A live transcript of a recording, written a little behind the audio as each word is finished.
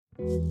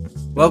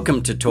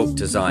Welcome to Talk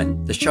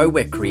Design, the show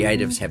where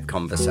creatives have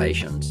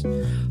conversations.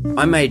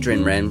 I'm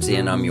Adrian Ramsey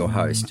and I'm your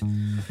host.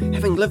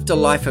 Having lived a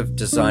life of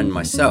design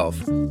myself,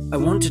 I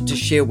wanted to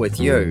share with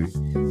you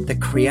the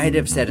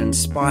creatives that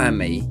inspire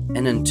me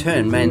and in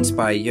turn may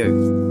inspire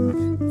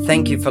you.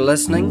 Thank you for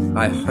listening.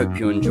 I hope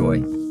you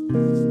enjoy.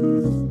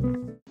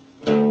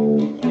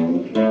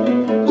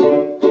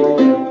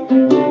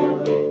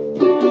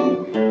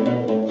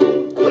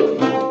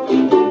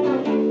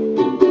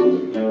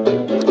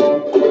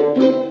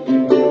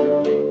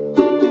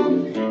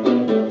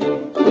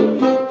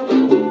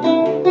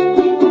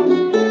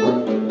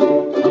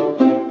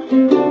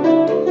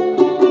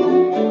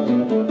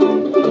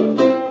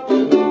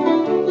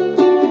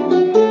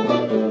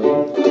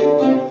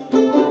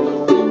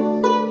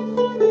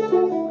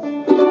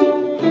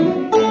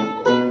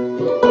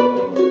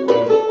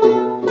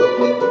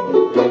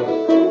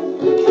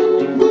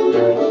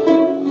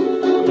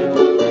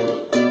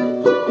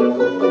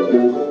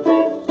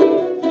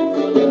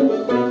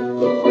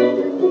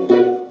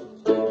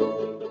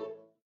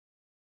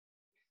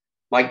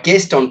 My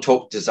guest on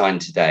Talk Design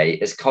today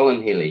is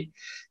Colin Healy.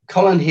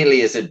 Colin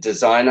Healy is a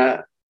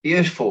designer,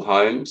 beautiful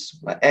homes,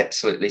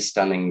 absolutely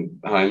stunning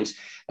homes,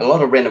 a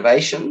lot of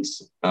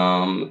renovations.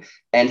 And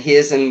he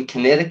is in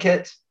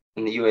Connecticut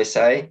in the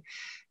USA.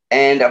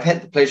 And I've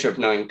had the pleasure of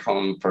knowing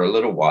Colin for a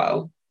little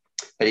while,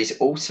 but he's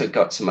also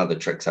got some other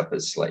tricks up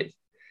his sleeve,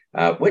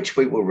 which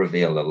we will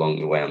reveal along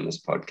the way on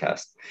this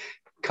podcast.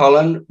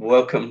 Colin,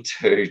 welcome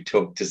to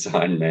Talk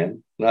Design,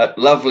 man.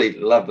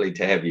 Lovely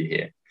to have you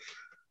here.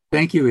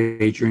 Thank you,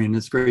 Adrian.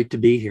 It's great to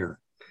be here.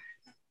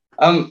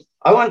 I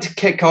want to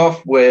kick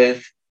off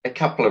with a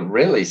couple of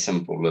really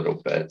simple little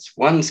bits.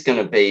 One's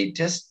going to be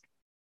just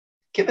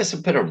give us a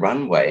bit of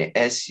runway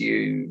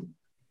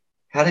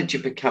how did you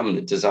become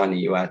the designer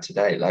you are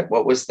today? Like,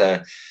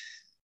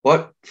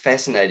 what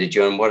fascinated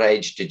you and what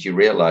age did you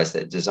realize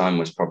that design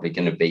was probably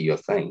going to be your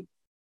thing?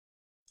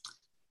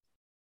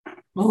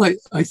 Well,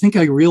 I think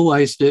I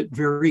realized it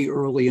very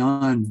early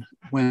on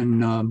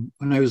when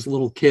I was a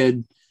little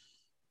kid.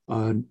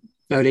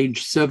 About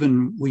age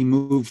 7, we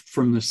moved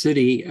from the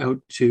city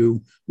out to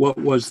what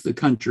was the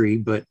country,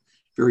 but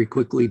very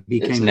quickly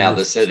became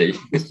the city,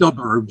 the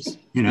suburbs.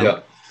 Yeah.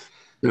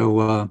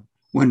 So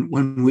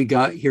when we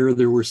got here,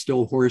 there were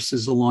still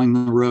horses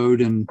along the road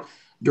and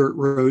dirt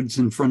roads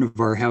in front of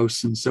our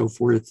house and so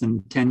forth.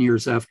 And 10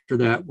 years after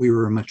that, we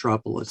were a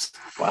metropolis.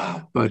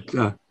 Wow! But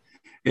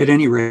at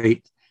any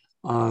rate,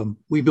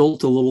 we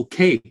built a little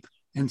cape,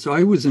 and so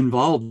I was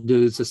involved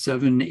as a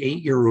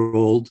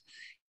 7-8-year-old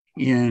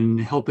in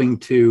helping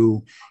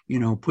to,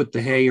 put the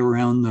hay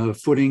around the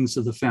footings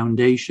of the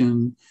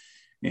foundation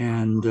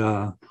and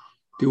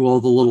do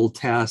all the little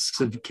tasks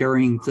of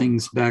carrying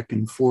things back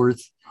and forth.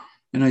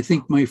 And I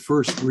think my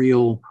first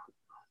real,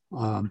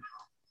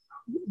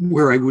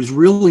 where I was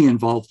really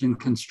involved in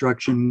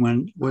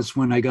construction was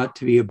when I got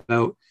to be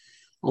about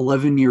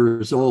 11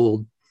 years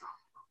old.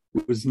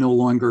 It was no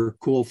longer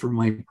cool for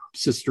my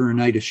sister and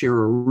I to share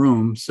a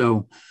room.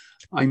 So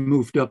I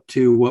moved up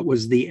to what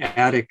was the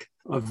attic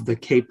of the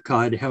Cape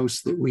Cod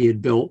house that we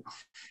had built,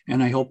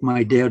 and I helped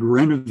my dad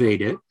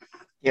renovate it.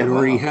 Yeah, it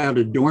already had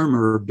a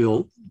dormer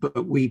built,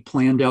 but we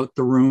planned out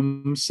the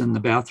rooms and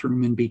the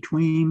bathroom in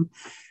between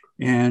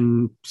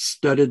and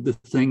studded the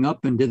thing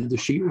up and did the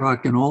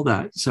sheetrock and all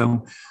that.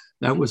 So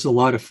that was a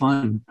lot of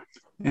fun.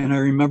 And I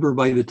remember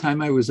by the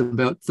time I was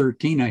about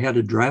 13, I had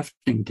a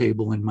drafting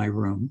table in my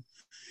room,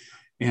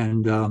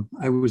 and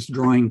I was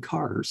drawing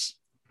cars.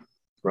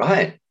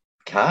 Right.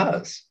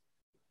 Cars.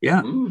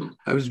 Yeah.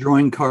 I was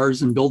drawing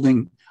cars and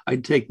building.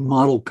 I'd take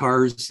model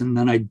cars and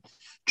then I'd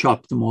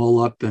chop them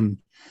all up and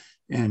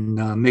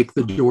make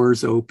the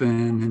doors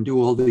open and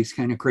do all these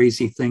kind of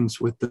crazy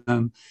things with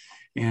them.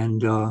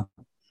 And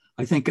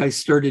I think I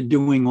started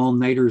doing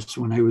all-nighters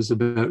when I was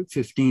about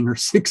 15 or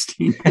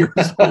 16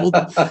 years old.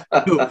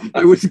 So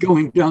I was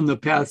going down the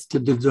path to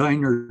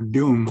designer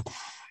doom,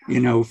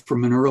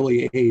 from an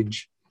early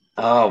age.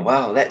 Oh,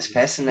 wow. That's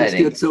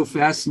fascinating. I get so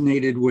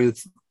fascinated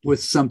with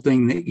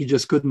something that you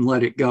just couldn't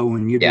let it go,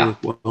 and you'd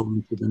work well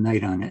into the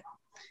night on it.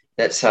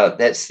 That's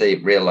the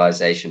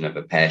realization of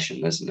a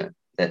passion, isn't it?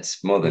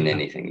 That's more than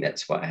anything.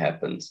 That's what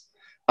happens.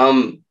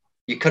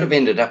 You could have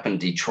ended up in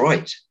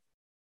Detroit.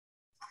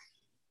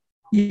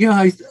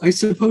 Yeah, I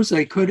suppose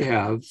I could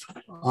have.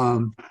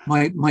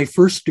 My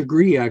first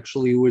degree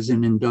actually was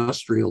in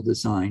industrial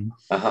design,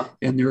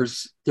 and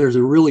there's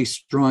a really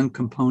strong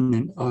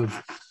component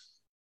of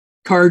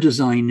car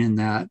design in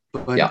that.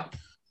 But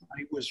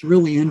I was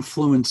really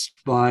influenced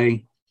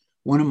by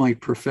one of my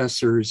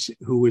professors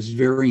who was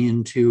very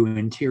into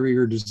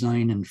interior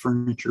design and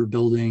furniture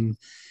building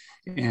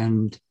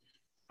and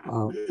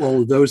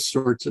all of those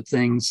sorts of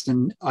things.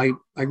 And I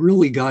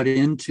really got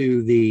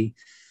into the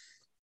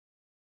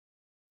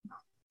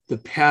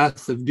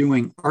path of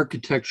doing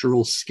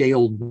architectural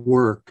scaled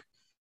work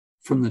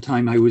from the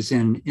time I was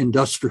in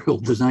industrial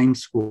design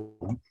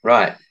school.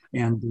 Right.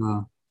 And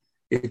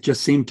it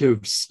just seemed to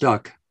have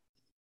stuck.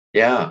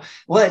 Yeah.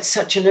 Well, it's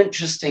such an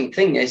interesting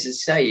thing. As you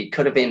say, you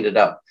could have ended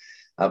up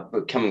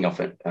but coming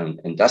off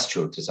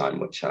industrial design,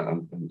 which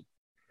it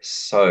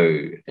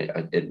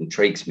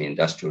intrigues me,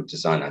 industrial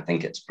design. I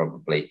think it's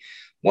probably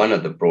one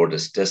of the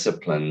broadest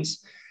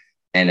disciplines,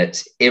 and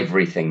it's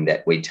everything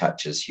that we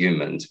touch as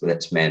humans,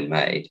 that's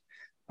man-made,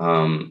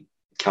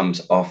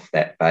 comes off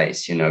that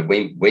base. You know,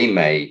 we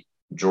may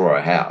draw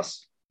a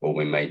house or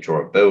we may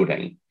draw a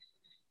building,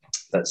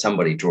 but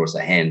somebody draws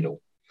a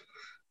handle,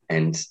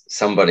 and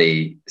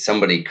somebody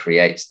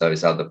creates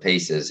those other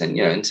pieces. And,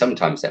 you know, and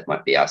sometimes it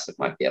might be us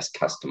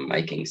custom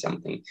making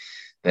something,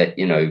 but,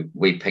 you know,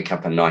 we pick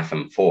up a knife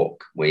and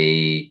fork,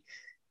 we,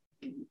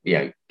 you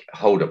know,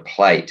 hold a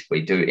plate,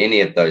 we do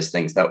any of those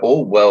things.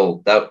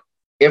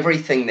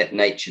 Everything that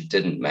nature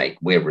didn't make,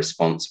 we're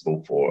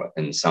responsible for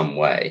in some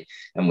way,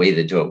 and we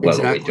either do it well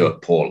or we do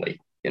it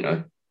poorly, you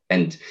know.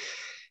 And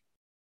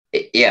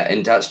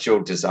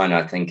industrial design,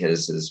 I think,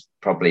 is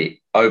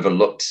probably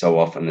overlooked so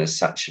often as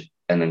such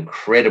an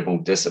incredible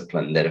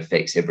discipline that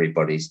affects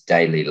everybody's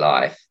daily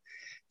life,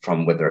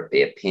 from whether it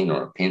be a pen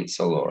or a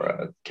pencil or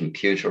a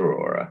computer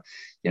or a,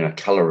 you know,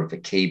 color of a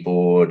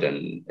keyboard,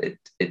 and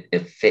it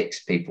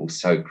affects people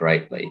so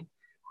greatly.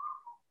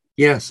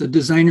 Yes, a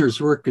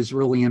designer's work is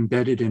really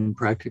embedded in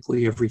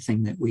practically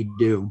everything that we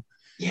do.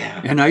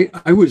 Yeah. And I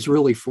was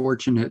really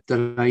fortunate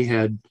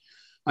that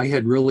I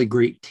had really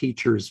great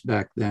teachers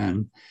back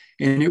then.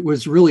 And it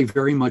was really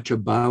very much a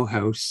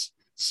Bauhaus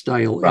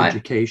style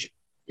education.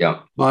 Yeah.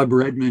 Bob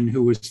Redman,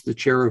 who was the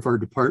chair of our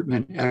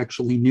department,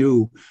 actually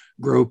knew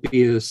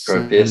Gropius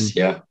and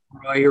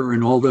Breyer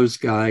and all those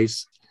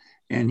guys.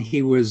 And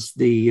he was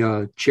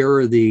the chair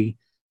of the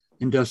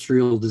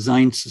Industrial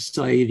Design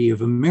Society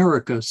of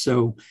America.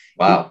 So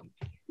wow,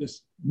 he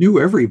just knew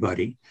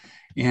everybody.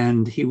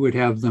 And he would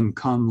have them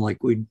come, like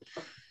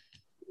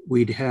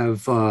we'd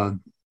have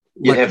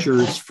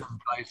lectures from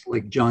guys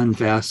like John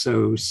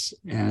Vassos,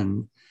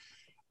 and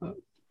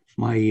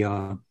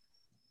my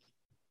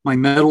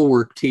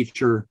metalwork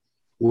teacher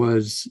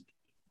was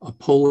a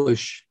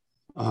Polish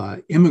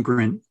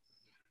immigrant,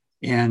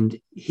 and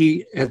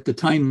he, at the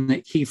time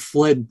that he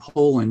fled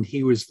Poland,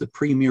 he was the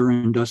premier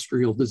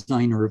industrial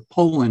designer of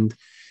Poland,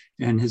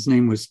 and his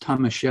name was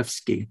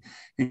Tomaszewski.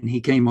 And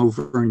he came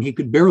over and he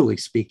could barely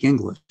speak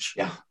English,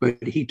 but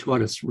he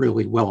taught us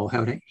really well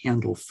how to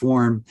handle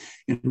form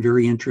in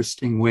very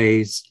interesting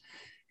ways.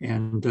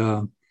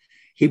 And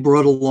he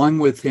brought along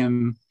with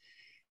him,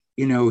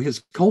 you know,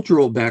 his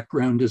cultural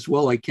background as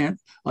well. I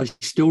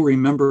still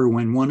remember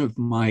when one of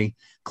my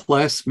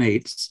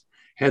classmates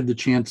had the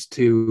chance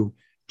to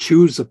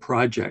choose a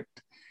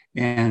project,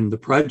 and the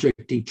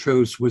project he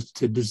chose was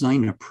to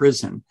design a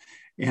prison.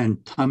 And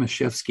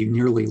Tomaszewski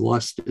nearly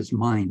lost his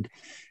mind.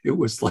 It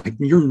was like,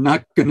 you're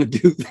not going to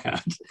do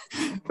that,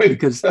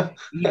 because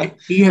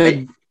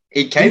he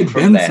came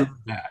from that.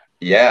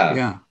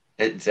 Yeah,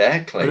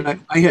 exactly. But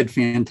I had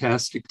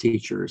fantastic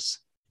teachers.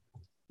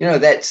 You know,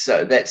 that's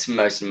the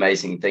most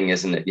amazing thing,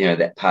 isn't it? You know,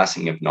 that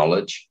passing of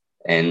knowledge,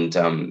 and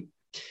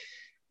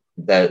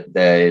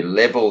the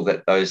level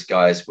that those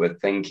guys were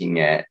thinking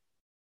at.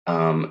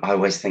 I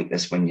always think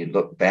this when you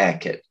look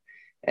back at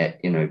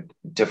you know,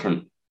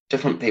 different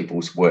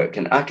people's work,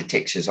 and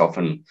architecture is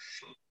often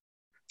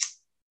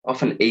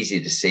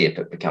easy to see if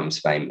it becomes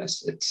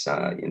famous. It's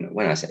you know,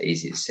 when I say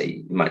easy to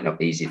see, it might not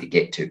be easy to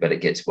get to, but it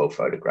gets well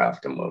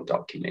photographed and well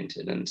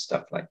documented and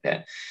stuff like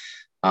that.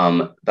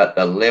 But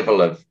the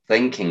level of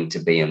thinking to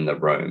be in the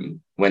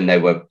room when they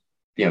were,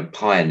 you know,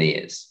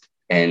 pioneers,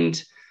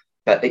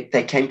 but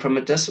they came from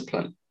a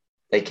discipline.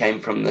 They came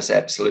from this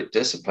absolute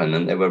discipline,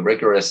 and they were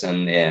rigorous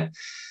in their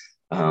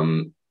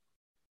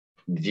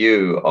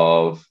view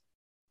of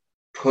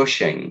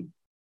pushing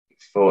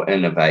for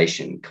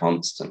innovation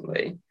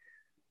constantly,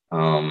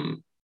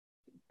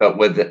 but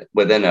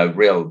within a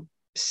real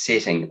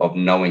setting of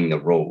knowing the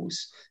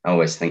rules. I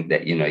always think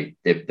that, you know,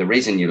 the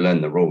reason you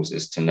learn the rules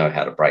is to know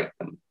how to break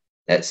them.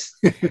 That's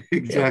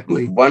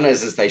exactly. One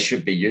is they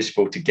should be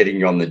useful to getting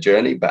you on the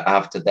journey, but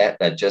after that,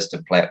 they're just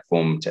a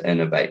platform to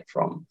innovate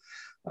from.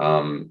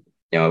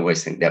 You know, I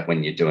always think that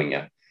when you're doing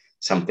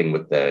something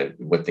with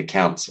the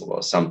council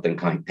or something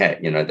like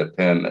that, you know, the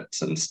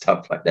permits and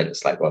stuff like that,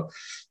 it's like, well,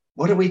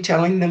 what are we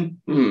telling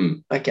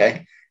them?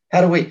 Okay,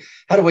 how do we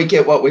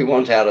get what we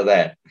want out of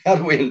that? How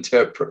do we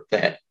interpret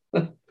that?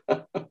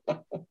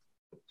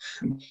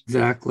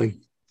 Exactly.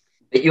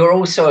 But you're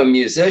also a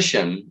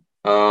musician,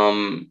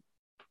 and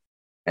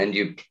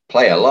you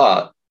play a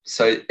lot.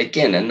 So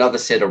again, another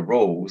set of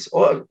rules,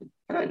 or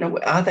I don't know,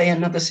 are they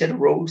another set of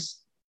rules?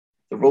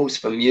 The rules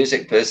for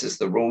music versus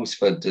the rules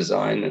for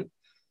design?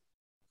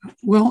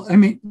 Well, I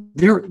mean,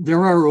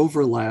 there are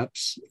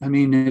overlaps. I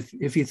mean,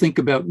 if you think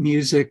about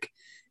music,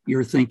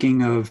 you're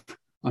thinking of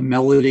a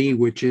melody,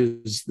 which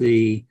is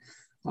the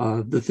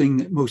thing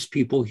that most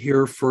people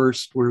hear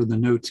first, where the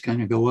notes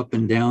kind of go up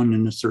and down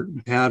in a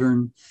certain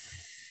pattern.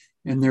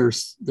 And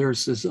there's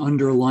this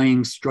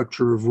underlying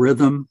structure of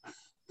rhythm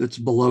that's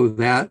below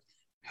that.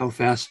 How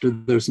fast are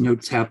those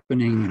notes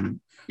happening, and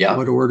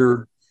what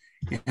order?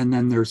 And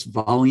then there's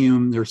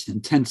volume, there's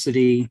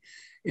intensity,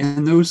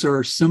 and those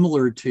are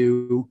similar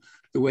to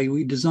the way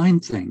we design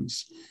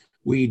things.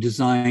 We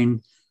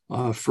design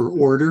for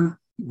order.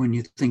 When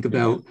you think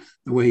about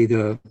the way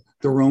the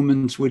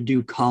Romans would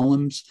do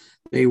columns,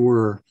 they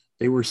were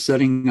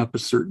setting up a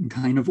certain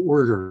kind of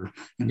order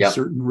and a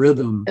certain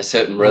rhythm. A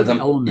certain rhythm.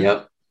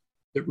 Element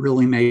that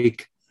really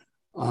make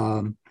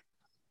a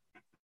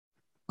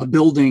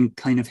building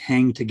kind of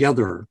hang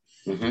together.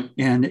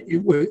 And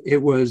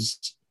it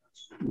was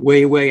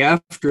way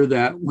after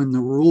that when the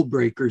rule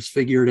breakers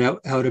figured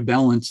out how to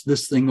balance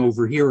this thing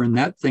over here and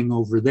that thing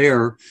over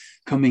there,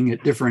 coming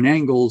at different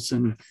angles,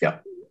 and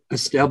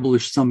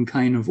establish some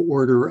kind of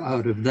order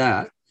out of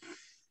that.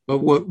 But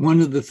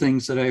one of the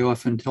things that I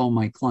often tell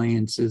my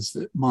clients is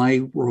that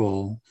my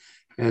role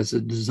as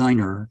a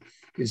designer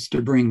is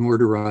to bring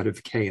order out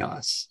of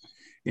chaos.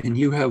 And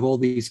you have all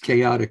these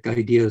chaotic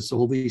ideas,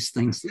 all these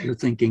things that you're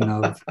thinking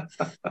of,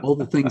 all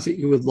the things that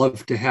you would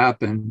love to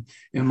happen.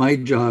 And my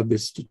job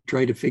is to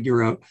try to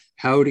figure out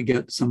how to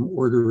get some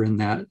order in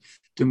that,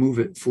 to move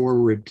it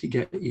forward, to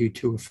get you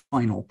to a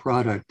final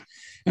product.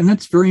 And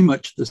that's very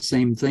much the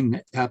same thing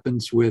that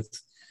happens with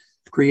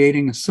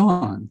creating a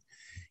song.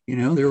 You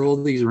know, there are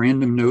all these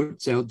random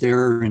notes out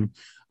there. And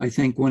I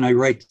think when I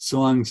write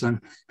songs,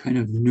 I'm kind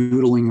of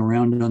noodling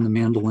around on the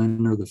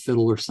mandolin or the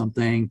fiddle or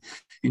something,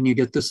 and you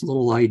get this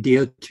little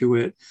idea to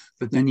it,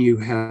 but then you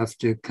have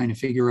to kind of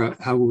figure out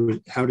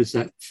how does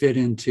that fit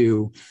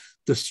into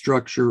the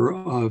structure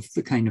of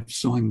the kind of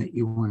song that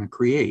you want to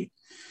create.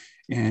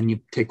 And you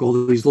take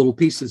all these little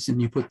pieces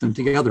and you put them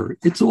together.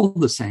 It's all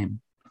the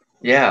same.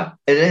 Yeah,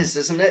 it is,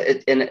 isn't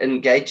it? It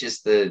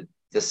engages the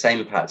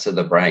same parts of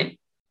the brain.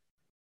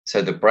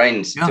 So the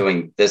brain's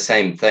doing the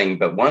same thing,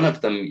 but one of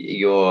them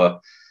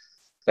you're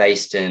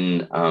based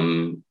in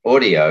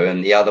audio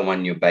and the other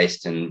one you're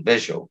based in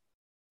visual.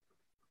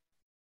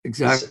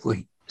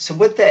 Exactly. So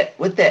with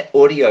that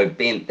audio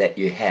bent that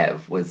you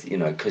have, with, you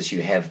know, because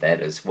you have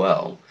that as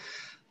well,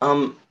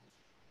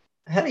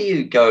 how do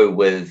you go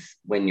with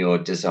when you're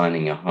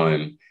designing a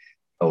home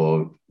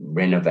or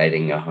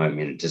renovating a home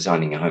and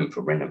designing a home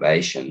for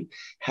renovation?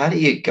 How do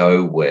you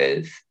go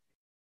with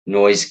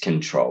noise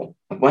control?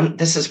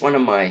 This is one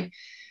of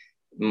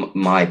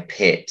my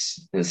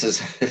pets. This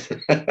is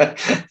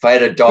if I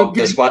had a dog,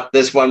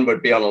 this one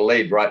would be on a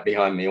lead right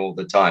behind me all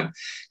the time.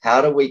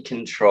 How do we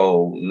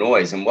control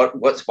noise, and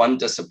what's one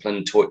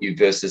discipline taught you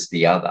versus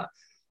the other?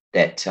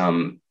 That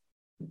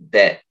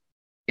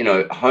you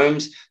know,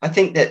 homes. I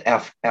think that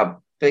our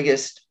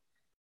biggest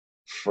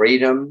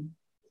freedom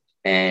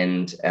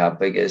and our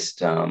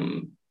biggest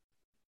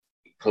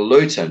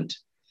pollutant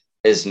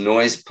is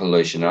noise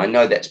pollution. I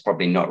know that's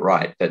probably not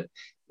right, but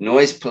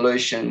noise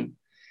pollution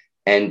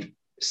and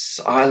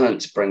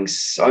silence brings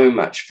so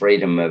much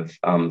freedom of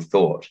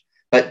thought,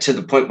 but to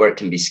the point where it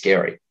can be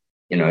scary,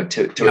 you know,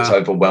 to it's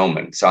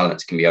overwhelming.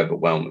 Silence can be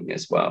overwhelming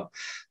as well.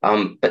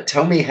 But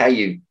tell me how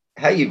you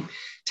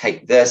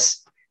take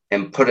this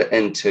and put it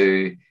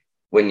into,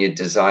 when you're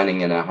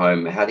designing in a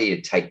home, how do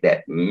you take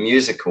that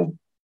musical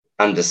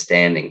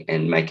understanding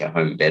and make a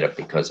home better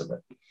because of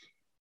it?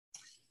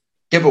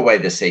 Give away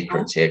the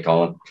secrets here,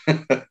 Colin.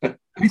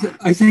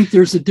 I think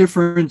there's a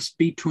difference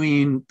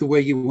between the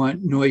way you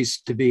want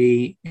noise to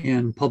be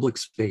in public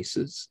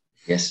spaces,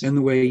 and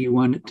the way you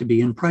want it to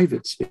be in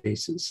private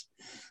spaces.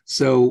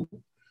 So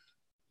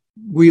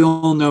we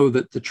all know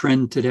that the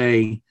trend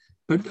today,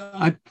 but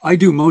I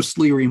do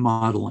mostly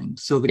remodeling.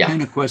 So the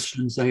kind of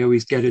questions I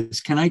always get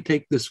is, can I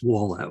take this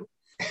wall out?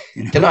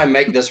 You know? Can I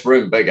make this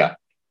room bigger?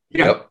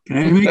 Can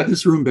I make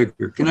this room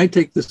bigger? Can I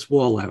take this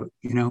wall out?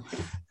 You know,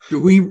 do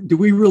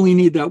we really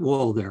need that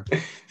wall there?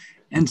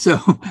 And so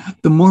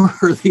the more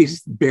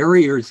these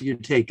barriers you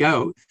take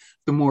out,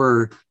 the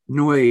more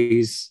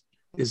noise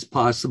is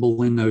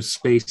possible in those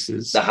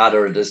spaces. The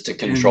harder it is to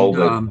control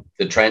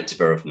the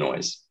transfer of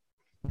noise.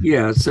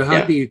 Yeah. So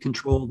how do you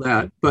control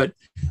that? But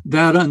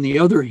that, on the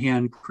other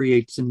hand,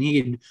 creates a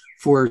need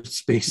for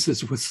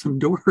spaces with some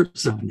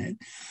doors on it.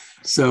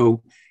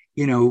 So,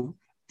 you know,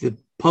 the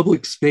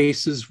public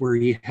spaces where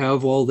you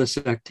have all this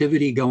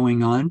activity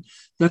going on,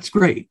 that's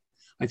great.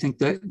 I think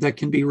that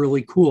can be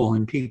really cool.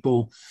 And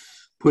people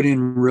put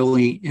in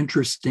really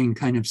interesting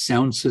kind of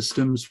sound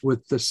systems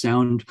with the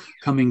sound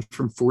coming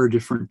from 4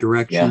 different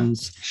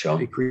directions.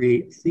 They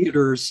create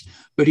theaters.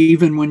 But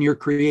even when you're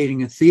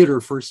creating a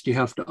theater, first you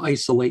have to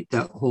isolate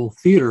that whole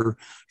theater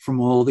from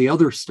all the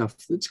other stuff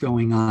that's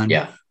going on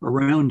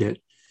around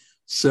it.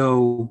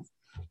 So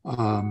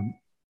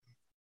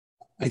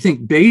I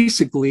think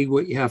basically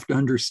what you have to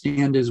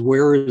understand is,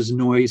 where is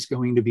noise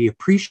going to be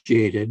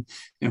appreciated,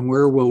 and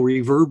where will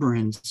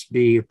reverberance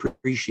be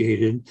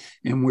appreciated,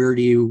 and where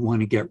do you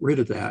want to get rid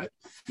of that?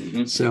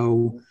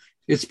 So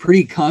it's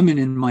pretty common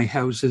in my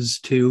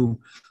houses to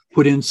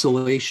put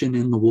insulation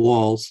in the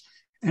walls,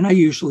 and I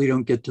usually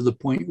don't get to the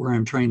point where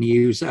I'm trying to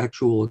use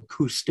actual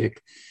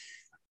acoustic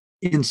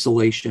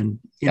insulation.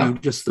 You know,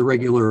 just the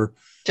regular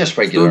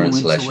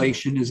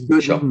insulation is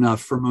good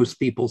enough for most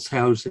people's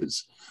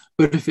houses.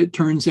 But if it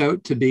turns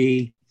out to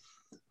be,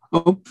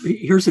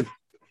 here's an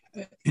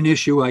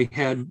issue I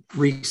had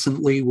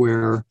recently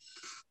where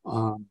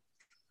a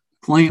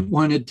client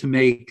wanted to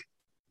make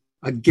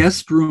a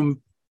guest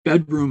room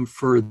bedroom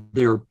for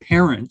their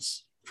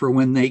parents for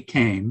when they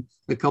came.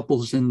 The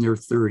couple's in their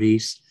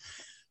 30s.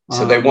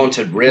 So they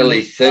wanted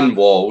really thin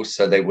walls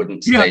so they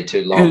wouldn't stay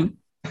too long.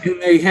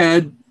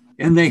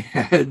 And they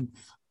had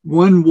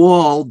one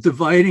wall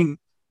dividing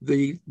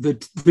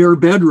their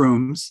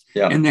bedrooms,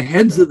 and the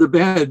heads of the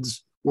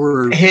beds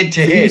were head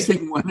to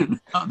facing one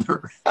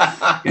another.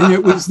 And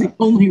it was the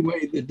only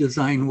way the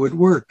design would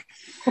work.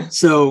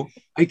 So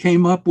I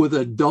came up with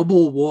a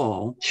double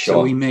wall. Sure.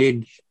 So we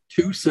made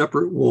 2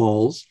 separate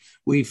walls.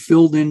 We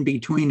filled in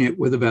between it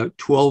with about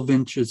 12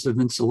 inches of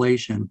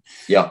insulation.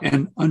 Yeah.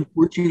 And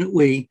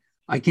unfortunately,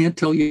 I can't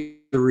tell you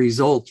the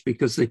results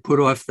because they put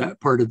off that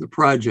part of the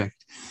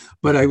project,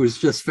 but I was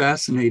just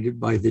fascinated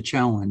by the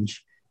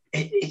challenge.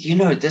 You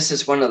know, this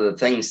is one of the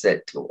things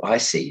that I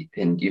see,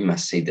 and you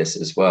must see this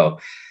as well,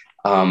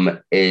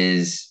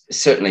 is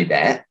certainly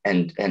that.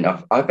 And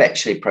I've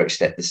actually approached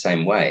that the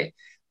same way.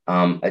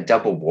 A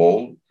double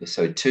wall,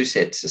 so 2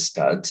 sets of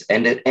studs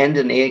and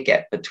an air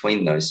gap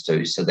between those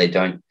two, so they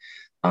don't,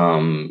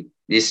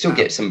 you still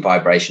get some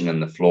vibration in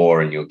the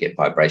floor and you'll get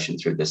vibration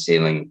through the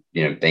ceiling,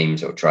 you know,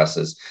 beams or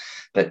trusses.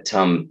 But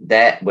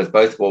that with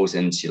both walls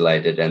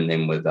insulated, and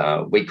then with,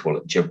 we call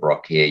it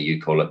gyprock here,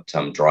 you call it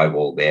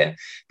drywall there,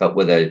 but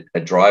with a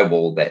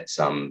drywall that's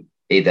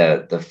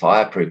either the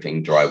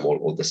fireproofing drywall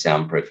or the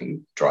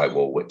soundproofing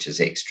drywall, which is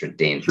extra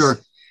dense. Sure.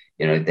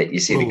 You know, that you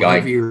see the guy.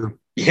 Heavier.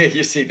 Yeah,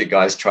 you see the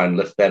guys try and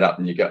lift that up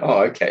and you go,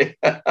 oh, okay.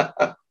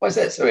 Why is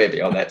that so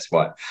heavy? Oh, that's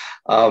why.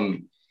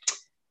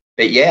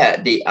 But yeah,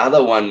 the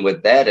other one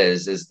with that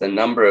is the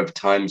number of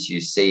times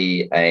you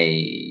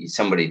see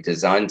somebody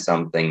design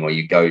something, or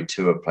you go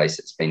to a place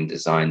that's been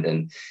designed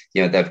and,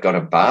 you know, they've got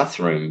a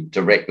bathroom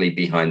directly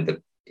behind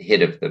the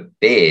head of the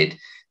bed,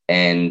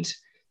 and,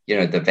 you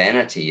know, the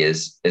vanity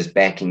is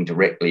backing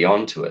directly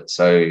onto it.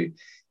 So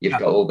you've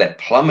got all that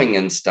plumbing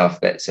and stuff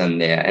that's in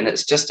there. And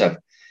it's just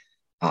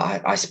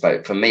I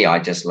suppose for me, I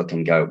just look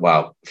and go,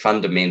 wow,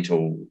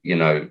 fundamental, you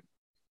know,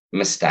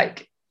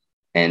 mistake.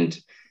 And,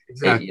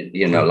 exactly.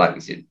 You know, like,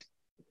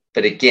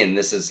 but again,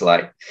 this is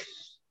like,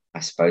 I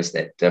suppose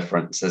that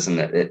difference, isn't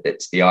it?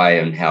 It's the eye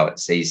and how it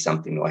sees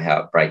something or how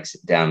it breaks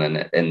it down in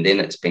it. And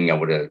then it's being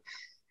able to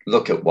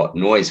look at what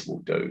noise will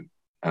do.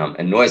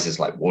 And noise is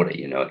like water,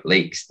 you know, it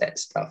leaks, that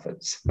stuff.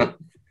 It's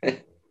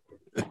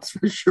That's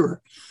for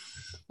sure.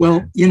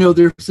 Well, you know,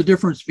 there's a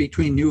difference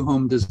between new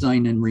home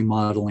design and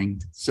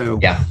remodeling. So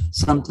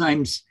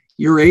sometimes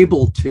you're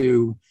able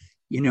to,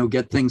 you know,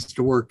 get things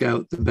to work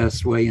out the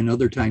best way. And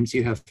other times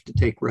you have to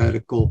take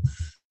radical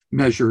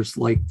measures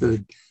like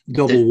the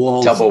double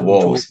walls.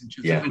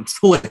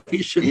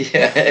 Insulation.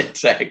 Yeah,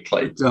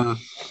 exactly. But,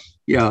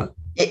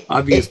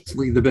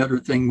 obviously the better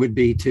thing would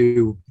be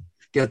to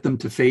get them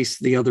to face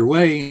the other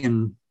way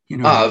and, you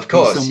know. Oh, of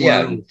course,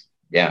 yeah.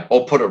 Yeah,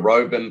 or put a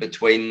robe in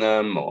between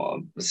them or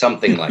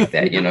something like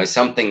that, you know,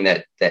 something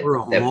that or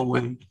a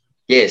hallway.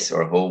 Yes,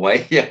 or a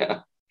hallway,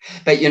 yeah.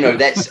 But, you know,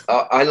 that's,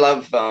 I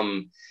love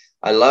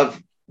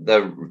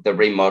the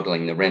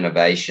remodeling, the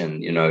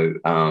renovation, you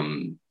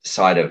know,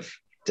 side of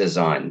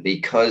design,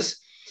 because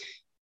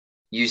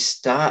you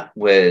start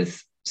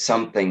with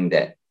something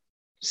that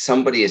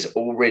somebody has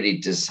already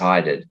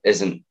decided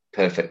isn't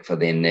perfect for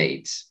their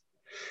needs.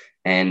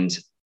 And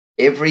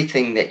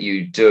everything that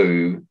you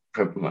do,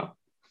 well,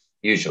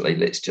 usually,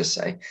 let's just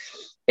say,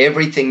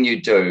 everything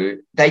you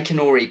do, they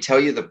can already tell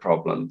you the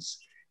problems,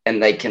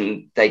 and they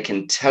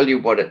can tell you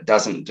what it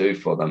doesn't do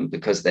for them,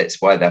 because that's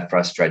why they're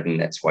frustrated and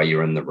that's why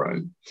you're in the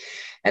room.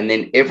 And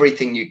then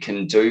everything you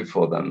can do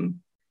for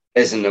them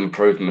is an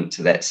improvement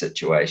to that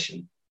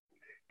situation.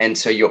 And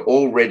so you're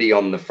already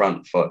on the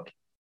front foot,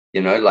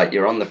 you know, like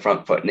you're on the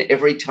front foot. And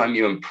every time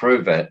you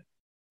improve it,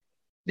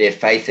 their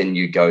faith in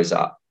you goes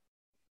up.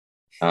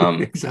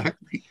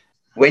 Exactly.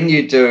 When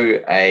you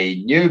do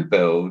a new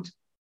build,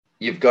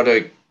 you've got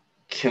to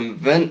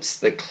convince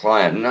the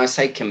client. And I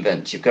say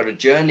convince, you've got a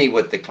journey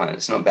with the client.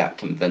 It's not about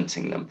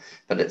convincing them,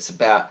 but it's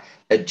about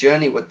a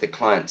journey with the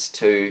clients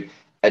to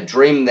a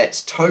dream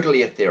that's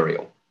totally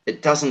ethereal.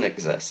 It doesn't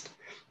exist.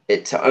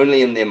 It's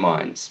only in their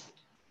minds.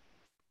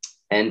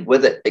 And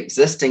with it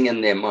existing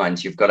in their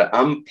minds, you've got to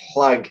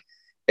unplug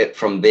it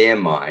from their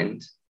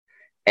mind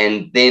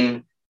and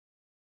then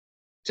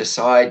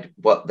decide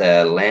what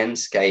the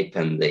landscape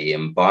and the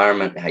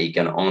environment, how you're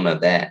going to honor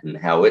that and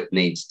how it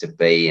needs to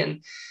be,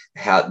 and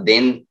how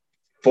then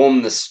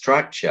form the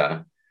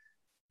structure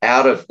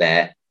out of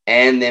that,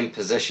 and then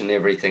position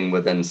everything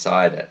within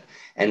inside it.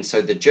 And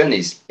so the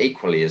journey's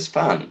equally as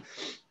fun,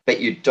 but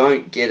you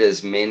don't get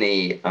as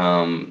many,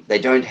 they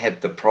don't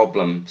have the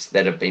problems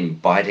that have been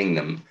biting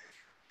them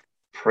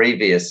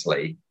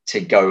previously to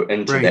go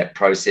into that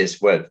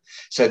process with.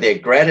 So their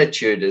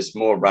gratitude is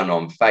more run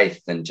on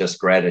faith than just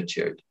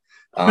gratitude.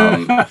 So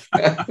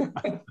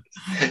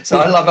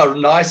I love a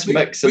nice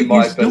mix in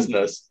my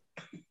business.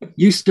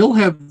 You still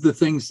have the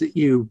things that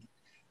you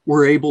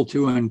were able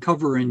to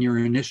uncover in your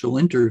initial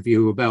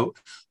interview about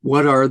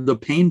what are the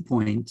pain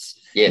points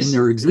in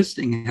their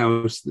existing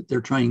house that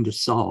they're trying to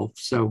solve.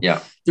 So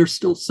there's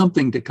still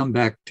something to come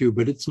back to,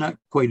 but it's not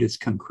quite as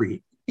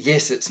concrete.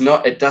 yes, it's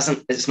not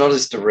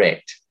as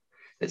direct.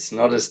 It's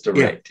not as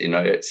direct, you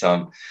know. It's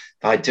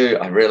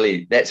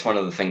that's one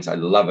of the things I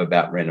love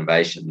about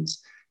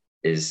renovations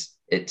is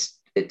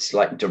it's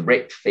like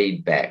direct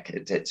feedback.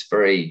 It's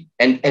very,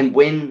 and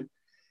when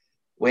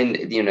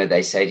you know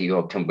they say to you,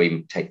 oh, can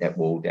we take that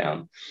wall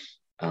down?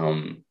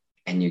 And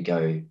you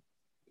go,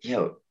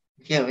 yeah,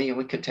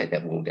 we could take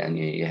that wall down.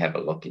 You have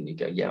a look and you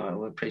go, yeah,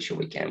 we're pretty sure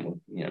we can.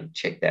 We'll, you know,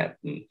 check that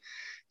and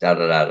da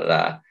da da da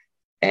da.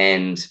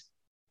 And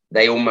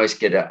they almost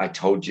get a "I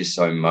told you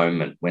so"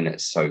 moment when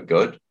it's so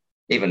good,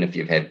 even if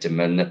you've had to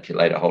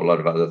manipulate a whole lot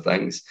of other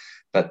things.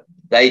 But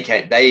they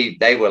can't.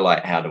 They were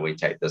like, how do we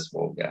take this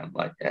wall down?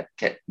 Like,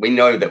 we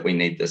know that we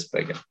need this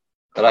bigger.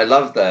 But I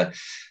love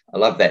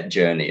that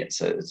journey.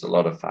 It's a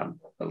lot of fun.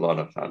 A lot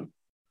of fun.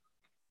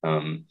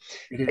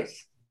 It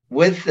is.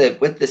 With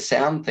the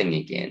sound thing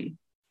again,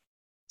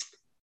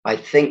 I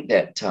think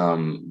that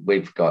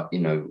we've got, you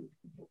know,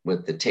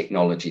 with the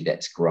technology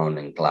that's grown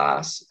in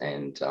glass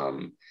and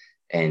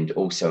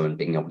also in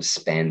being able to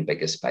span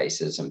bigger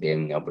spaces and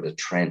being able to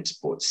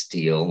transport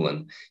steel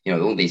and, you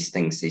know, all these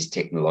things, these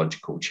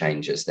technological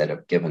changes that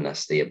have given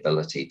us the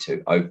ability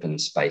to open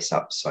space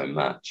up so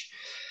much.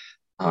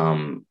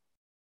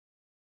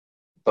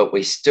 But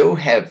we still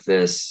have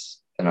this,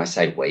 and I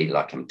say we,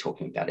 like I'm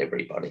talking about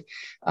everybody,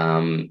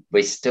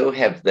 we still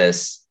have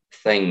this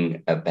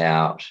thing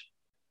about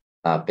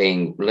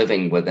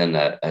living within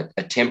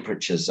a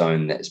temperature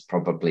zone that's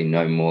probably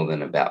no more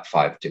than about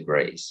 5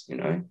 degrees. You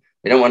know,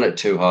 we don't want it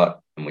too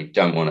hot and we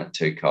don't want it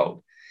too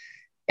cold.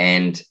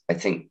 And I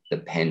think the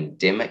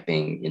pandemic,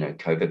 being, you know,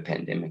 COVID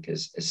pandemic,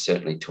 has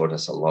certainly taught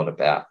us a lot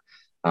about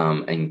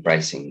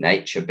embracing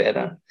nature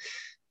better.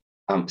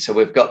 So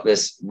we've got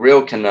this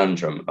real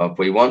conundrum of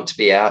we want to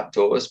be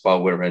outdoors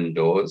while we're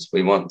indoors.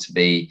 We want to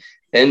be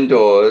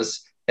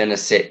indoors in a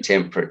set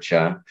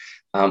temperature.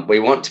 We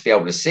want to be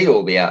able to see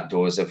all the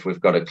outdoors if we've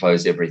got to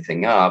close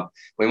everything up.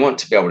 We want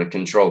to be able to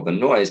control the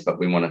noise, but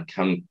we want to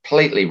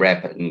completely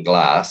wrap it in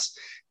glass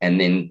and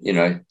then, you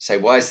know, say,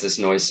 why is this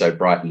noise so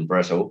bright and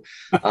brittle?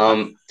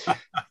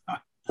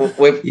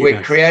 We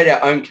create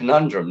our own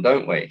conundrum,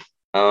 don't we?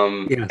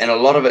 And a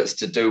lot of it's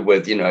to do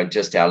with, you know,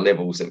 just our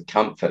levels of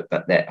comfort,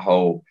 but that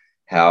whole,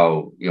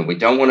 how, you know, we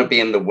don't want to be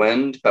in the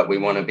wind, but we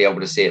want to be able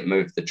to see it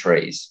move the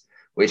trees.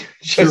 We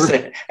just,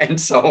 and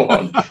so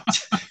on.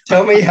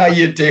 Tell me how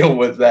you deal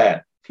with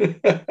that.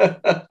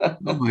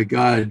 Oh my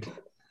God.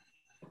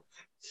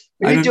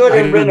 When you do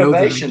it in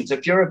renovations,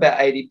 if you're about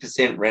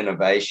 80%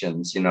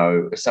 renovations, you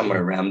know,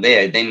 somewhere around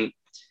there, then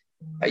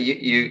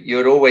you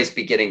would always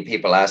be getting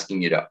people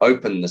asking you to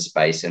open the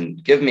space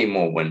and give me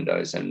more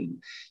windows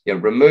and, you know,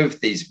 remove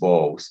these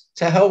walls.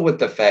 To hell with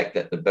the fact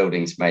that the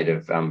building's made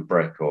of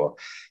brick or,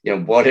 you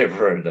know,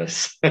 whatever it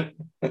is.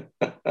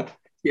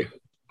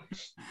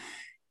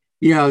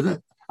 Yeah,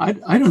 I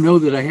don't know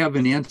that I have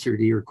an answer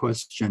to your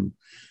question.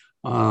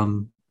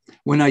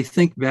 When I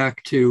think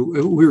back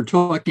to, we were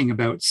talking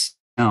about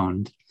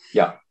sound.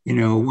 Yeah. You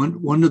know,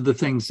 one of the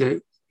things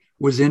that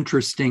was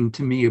interesting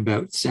to me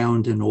about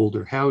sound in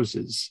older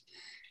houses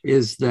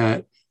is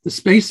that the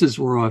spaces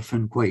were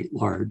often quite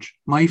large.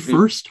 My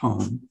first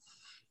home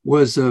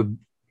was a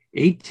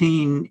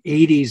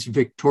 1880s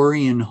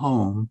Victorian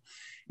home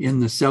in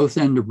the south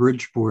end of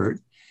Bridgeport.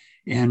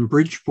 And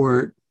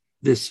Bridgeport,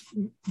 this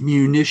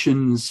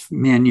munitions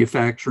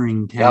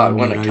manufacturing town, I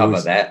want to cover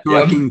that.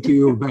 Talking to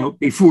you about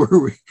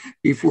before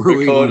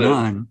we went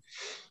on,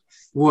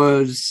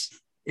 was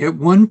at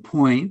one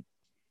point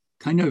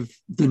kind of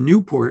the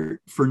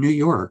Newport for New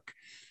York.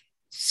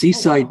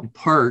 Seaside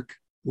Park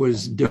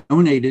was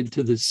donated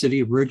to the city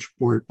of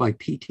Bridgeport by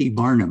P.T.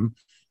 Barnum,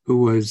 who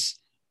was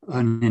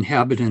an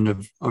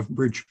inhabitant of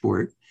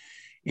Bridgeport.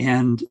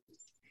 And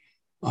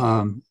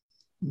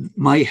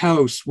my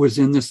house was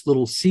in this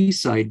little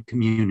seaside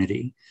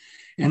community.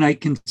 And I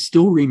can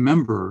still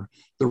remember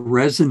the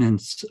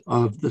resonance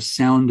of the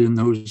sound in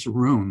those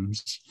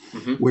rooms,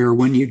 where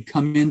when you'd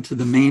come into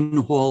the main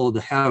hall of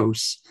the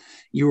house,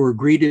 you were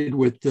greeted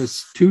with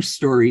this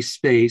 2-story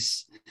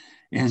space.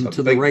 And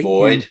to the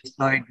right-hand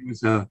side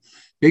was a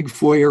big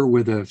foyer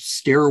with a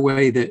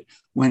stairway that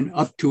went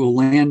up to a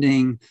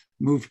landing,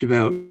 moved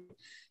about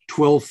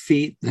 12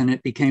 feet. Then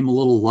it became a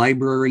little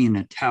library and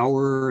a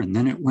tower. And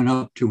then it went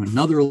up to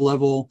another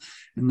level.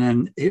 And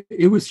then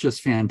it was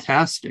just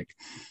fantastic.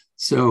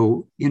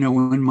 So, you know,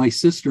 when my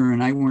sister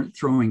and I weren't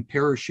throwing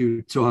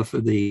parachutes off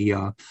of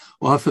the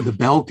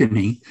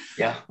balcony,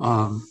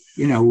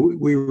 you know,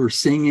 we were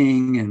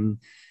singing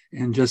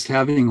and just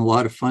having a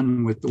lot of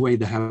fun with the way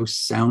the house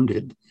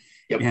sounded.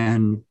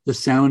 And the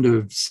sound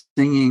of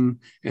singing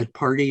at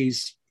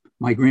parties.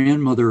 My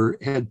grandmother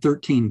had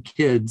 13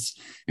 kids.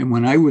 And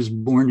when I was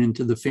born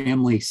into the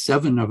family,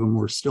 7 of them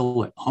were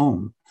still at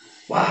home.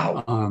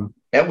 Wow.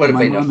 That would have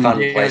been a fun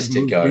place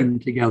to go.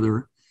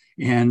 Together.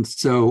 And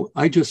so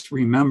I just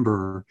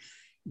remember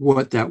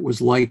what that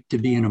was like to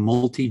be in a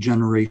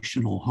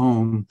multi-generational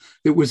home.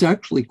 It was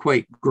actually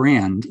quite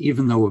grand,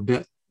 even though a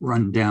bit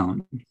run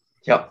down.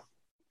 Yep.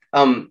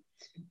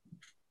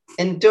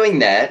 in doing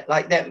that,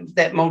 like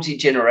that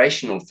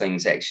multi-generational thing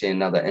is actually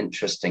another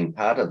interesting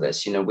part of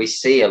this. You know, we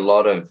see a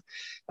lot of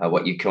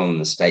what you call in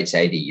the States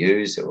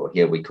ADUs, or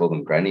here we call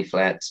them granny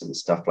flats and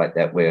stuff like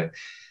that, where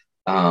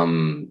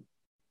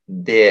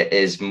there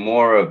is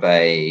more of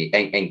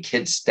and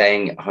kids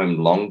staying at home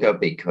longer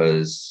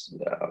because,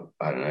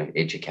 I don't know,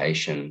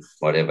 education,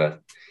 whatever.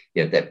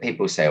 Yeah, that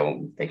people say,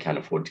 oh, they can't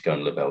afford to go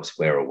and live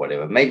elsewhere or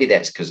whatever. Maybe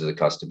that's because of the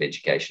cost of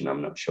education.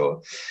 I'm not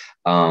sure.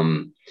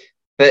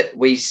 But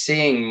we're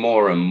seeing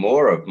more and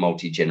more of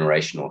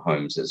multi-generational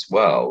homes as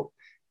well.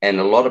 And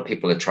a lot of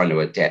people are trying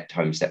to adapt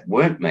homes that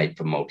weren't made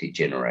for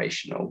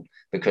multi-generational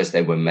because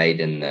they were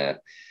made in the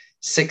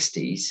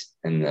 60s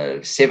and the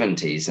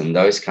 70s and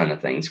those kind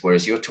of things.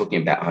 Whereas you're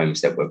talking about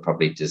homes that were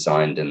probably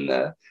designed in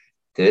the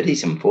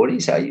 30s and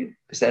 40s, are you?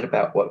 Is that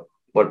about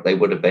what they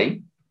would have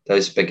been?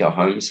 Those bigger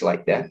homes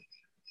like that?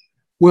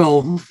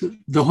 Well,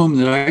 the home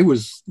that I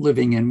was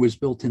living in was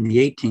built in the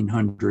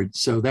 1800s.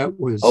 So that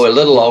was... Oh, a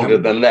little older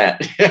than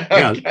that.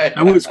 Yeah, okay.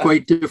 That was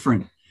quite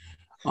different.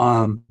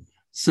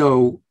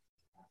 So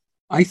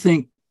I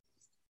think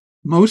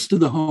most of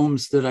the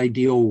homes that I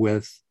deal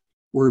with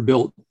were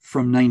built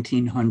from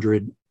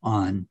 1900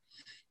 on.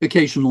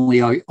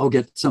 Occasionally, I'll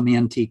get some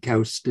antique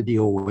house to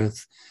deal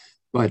with,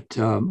 but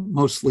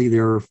mostly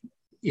they're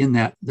in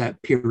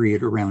that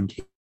period around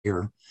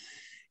here.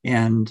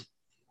 And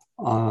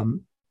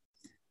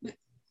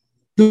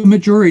the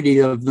majority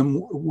of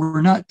them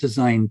were not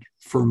designed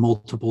for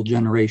multiple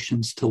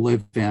generations to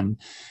live in.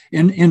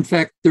 And in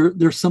fact,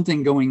 there's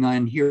something going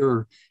on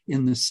here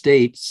in the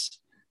States,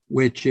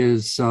 which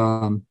is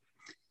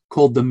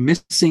called the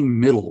missing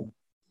middle.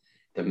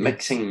 The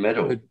missing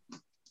middle.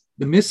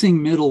 The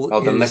missing middle.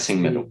 Oh, the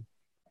missing middle.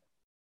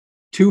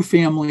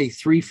 2-family,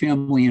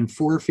 3-family, and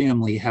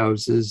 4-family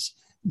houses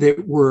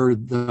that were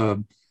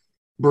the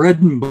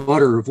bread and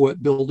butter of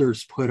what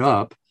builders put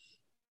up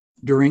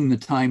during the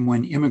time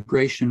when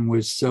immigration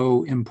was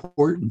so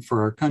important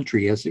for our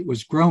country as it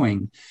was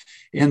growing.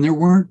 And there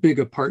weren't big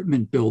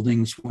apartment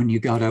buildings when you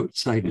got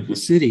outside of the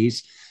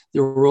cities.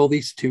 There were all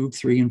these 2,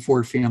 3, and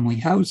 4-family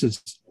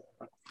houses.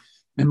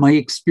 And my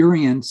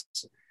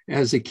experience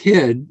as a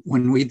kid,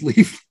 when we'd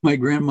leave my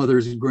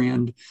grandmother's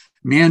grand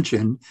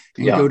mansion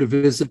and go to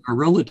visit our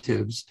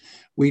relatives,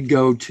 we'd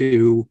go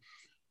to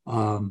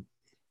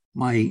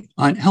my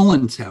Aunt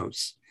Helen's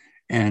house.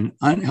 And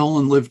Aunt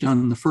Helen lived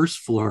on the first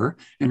floor,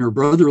 and her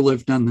brother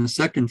lived on the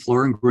second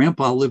floor, and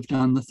Grandpa lived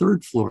on the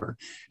third floor.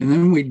 And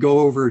then we'd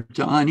go over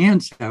to Aunt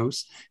Anne's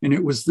house, and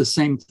it was the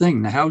same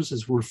thing. The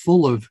houses were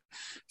full of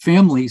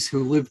families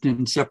who lived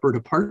in separate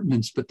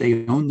apartments, but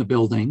they owned the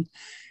building,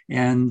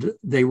 and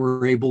they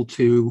were able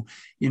to,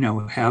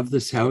 have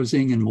this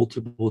housing, and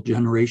multiple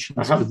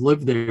generations could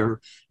live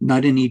there,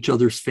 not in each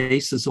other's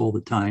faces all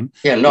the time.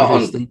 Yeah,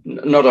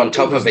 not on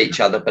top of each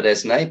other, but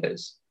as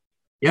neighbors.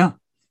 Yeah.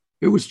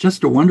 It was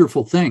just a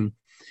wonderful thing.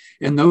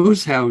 And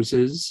those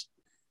houses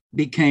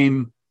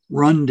became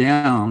run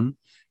down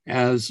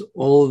as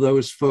all of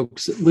those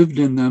folks that lived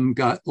in them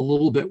got a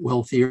little bit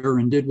wealthier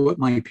and did what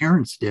my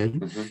parents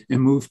did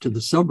and moved to the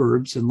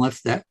suburbs and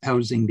left that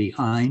housing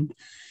behind.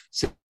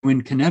 So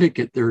in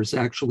Connecticut, there's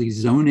actually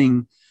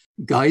zoning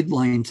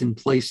guidelines in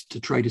place to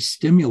try to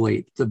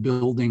stimulate the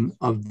building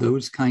of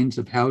those kinds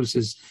of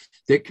houses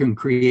that can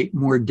create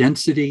more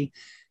density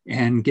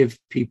and give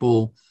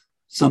people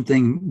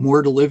something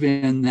more to live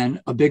in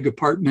than a big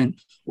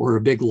apartment or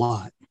a big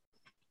lot.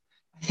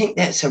 I think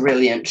that's a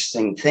really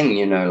interesting thing,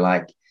 and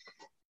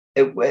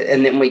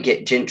then we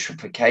get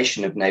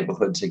gentrification of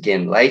neighborhoods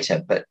again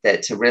later, but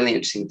that's a really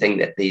interesting thing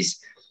that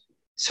these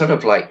sort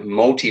of like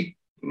multi-res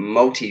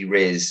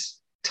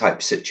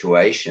type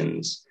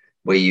situations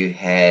where you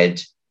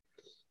had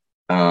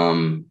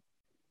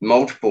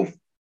multiple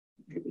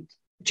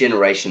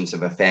generations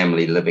of a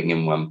family living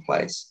in one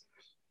place.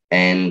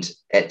 And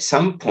at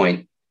some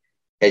point,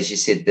 as you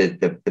said,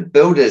 the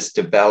builders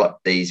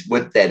developed these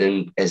with that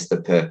as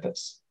the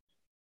purpose.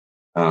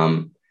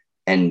 And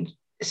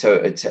so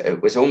it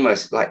was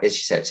almost like, as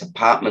you said, it's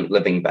apartment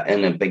living, but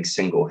in a big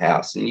single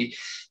house. And you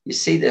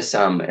see this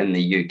in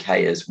the UK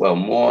as well,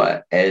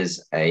 more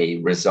as a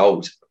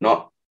result,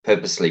 not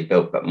purposely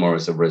built, but more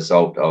as a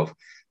result of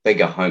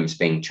bigger homes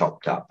being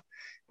chopped up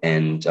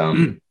and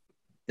the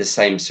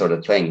same sort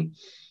of thing.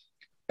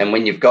 And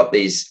when you've got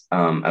these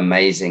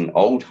amazing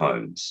old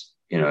homes,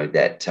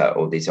 that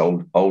or these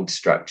old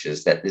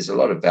structures, that there's a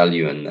lot of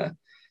value in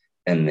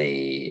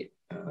the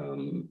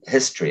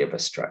history of a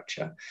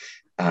structure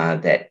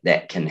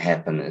that can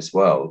happen as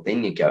well.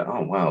 Then you go,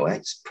 oh wow,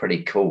 that's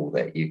pretty cool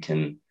that you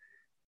can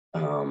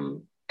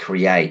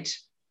create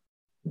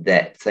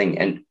that thing.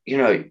 And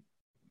I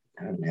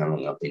don't know how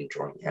long I've been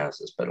drawing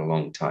houses, but a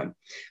long time.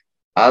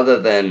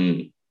 Other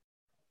than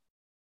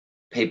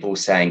people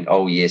saying,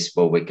 oh yes,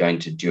 well, we're going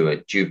to do a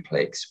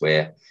duplex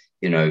where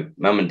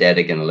mum and dad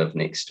are going to live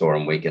next door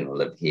and we're going to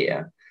live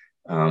here.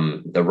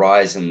 The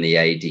rise in the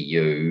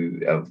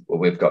ADU of,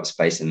 we've got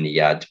space in the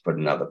yard to put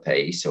another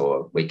piece,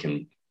 or we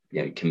can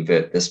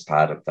convert this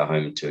part of the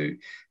home to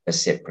a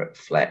separate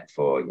flat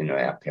for,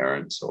 our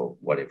parents or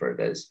whatever it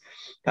is.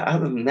 But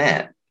other than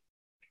that,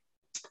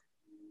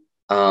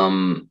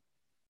 I've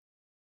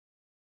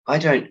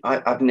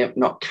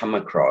not come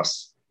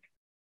across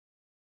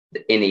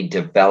any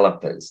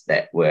developers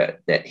that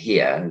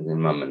here,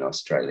 and I'm in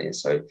Australia,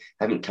 so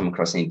I haven't come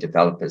across any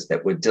developers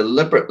that were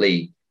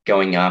deliberately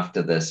going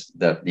after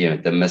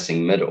the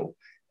missing middle,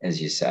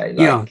 as you say.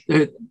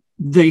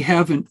 They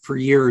haven't for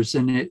years,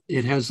 and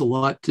it has a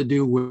lot to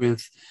do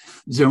with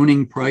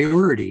zoning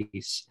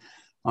priorities.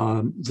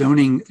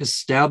 Zoning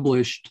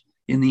established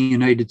in the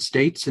United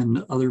States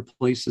and other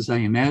places, I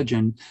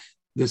imagine,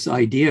 this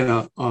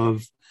idea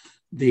of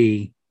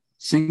the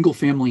single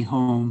family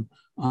home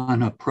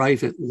on a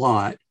private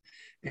lot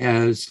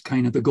as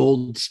kind of the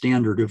gold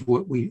standard of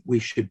what we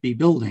should be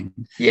building.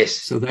 Yes.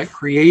 So that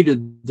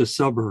created the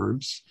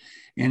suburbs.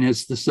 And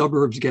as the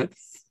suburbs get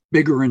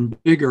bigger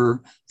and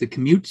bigger, the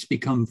commutes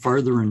become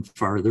farther and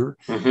farther,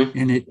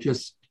 and it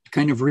just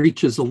kind of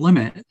reaches a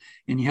limit,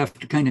 and you have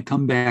to kind of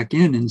come back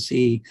in and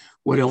see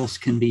what else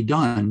can be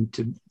done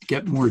to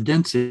get more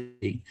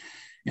density.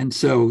 And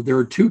so there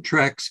are two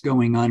tracks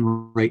going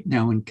on right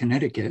now in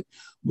Connecticut.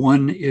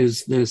 One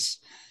is this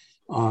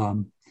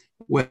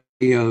way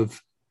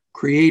of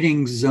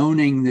creating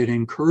zoning that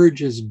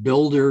encourages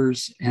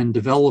builders and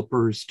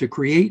developers to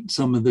create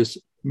some of this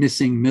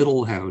missing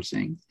middle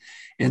housing.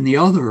 And the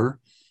other,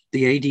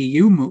 the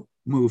ADU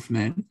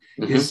movement,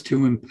 is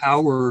to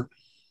empower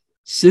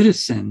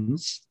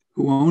citizens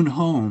who own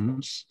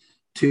homes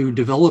to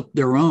develop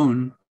their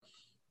own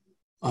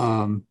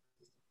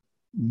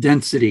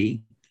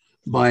density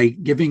by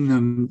giving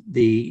them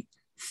the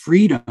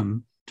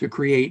freedom to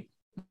create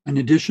an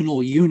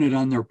additional unit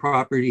on their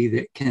property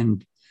that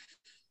can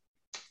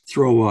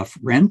throw off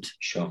rent.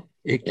 Sure.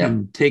 It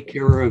can take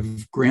care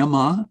of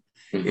grandma.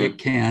 It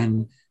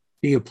can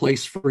be a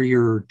place for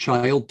your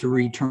child to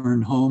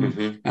return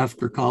home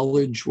after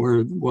college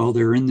while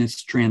they're in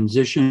this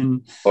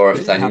transition. Or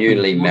if they're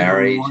newly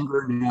married.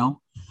 Longer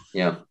now.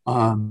 Yeah.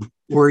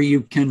 Or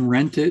you can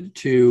rent it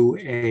to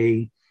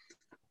a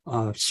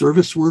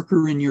service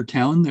worker in your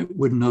town that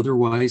wouldn't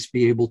otherwise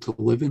be able to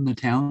live in the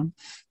town.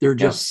 There are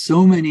just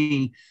so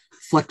many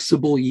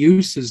flexible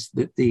uses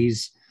that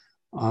these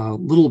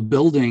little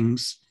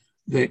buildings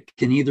that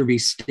can either be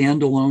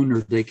standalone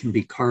or they can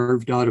be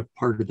carved out of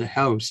part of the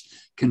house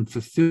can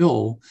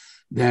fulfill,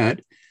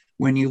 that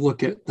when you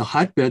look at the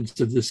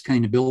hotbeds of this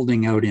kind of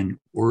building out in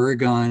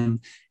Oregon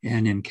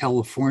and in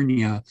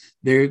California,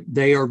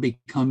 they are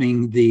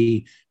becoming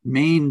the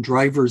main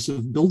drivers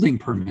of building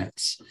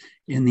permits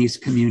in these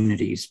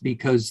communities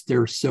because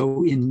they're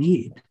so in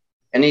need.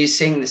 And are you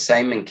seeing the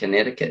same in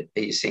Connecticut?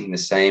 Are you seeing the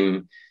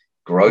same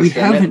growth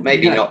in it?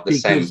 Maybe not the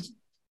same.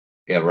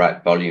 Yeah,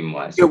 right,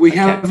 volume-wise. Yeah, we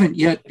haven't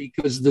yet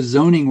because the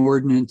zoning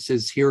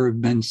ordinances here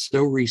have been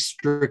so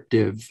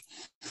restrictive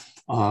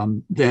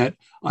that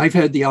I've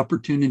had the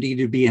opportunity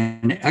to be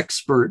an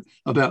expert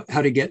about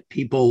how to get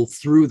people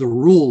through the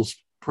rules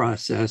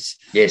process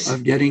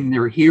of getting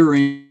their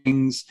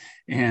hearings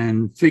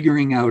and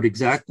figuring out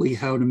exactly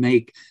how to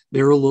make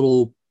their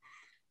little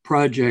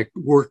project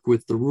work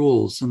with the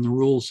rules. And the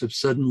rules have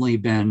suddenly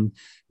been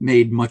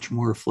made much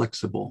more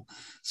flexible.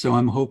 So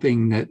I'm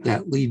hoping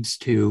that leads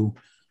to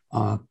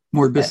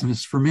more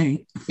business for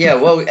me. Yeah,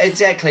 well,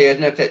 exactly.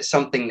 And if it's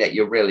something that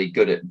you're really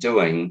good at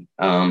doing,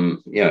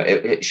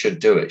 it should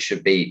do. It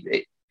should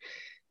be.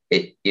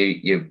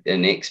 You're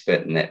an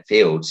expert in that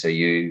field, so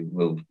you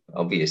will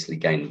obviously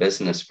gain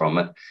business from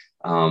it.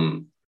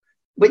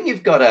 When you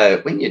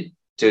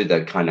do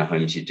the kind of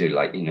homes you do,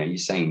 like you're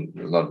saying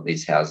a lot of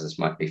these houses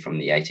might be from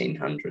the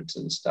 1800s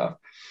and stuff.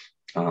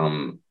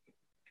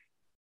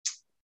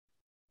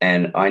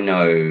 And I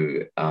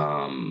know.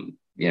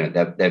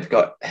 They've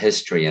got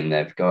history and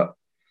they've got,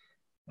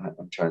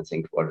 I'm trying to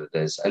think what it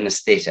is, an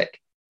aesthetic.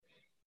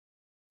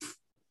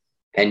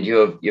 And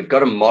you've got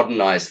to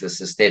modernize this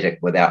aesthetic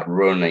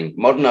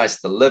modernize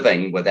the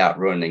living without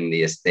ruining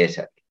the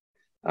aesthetic.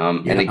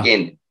 And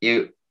again,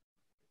 a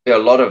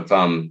lot of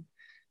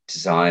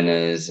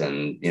designers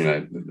and,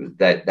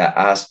 that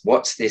ask,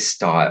 what's their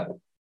style?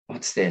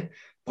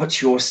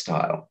 What's your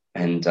style?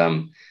 And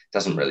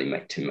doesn't really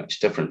make too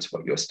much difference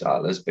what your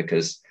style is,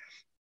 because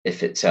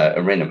if it's a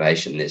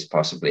renovation, there's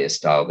possibly a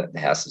style that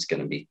the house is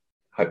going to be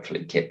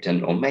hopefully kept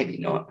in, or maybe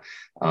not.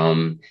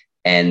 And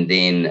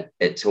then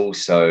it's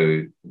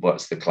also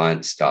what's the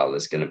client's style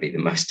is going to be the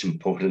most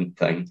important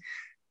thing.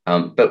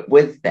 But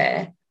with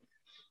that,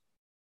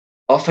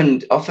 often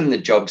the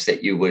jobs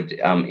that you would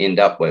end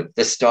up with,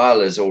 the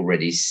style is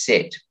already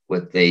set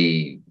with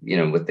the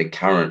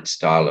current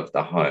style of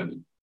the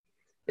home.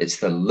 It's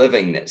the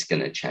living that's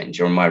going to change,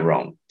 or am I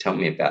wrong? Tell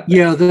me about that.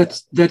 Yeah,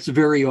 that's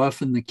very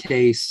often the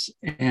case.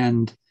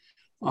 And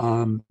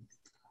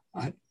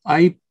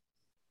I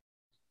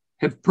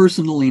have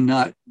personally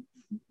not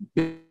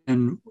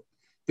been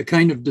the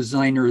kind of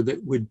designer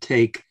that would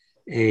take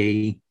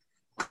a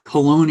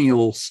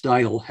colonial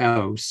style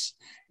house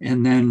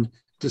and then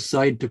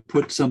decide to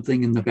put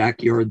something in the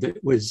backyard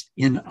that was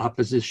in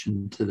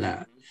opposition to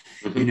that,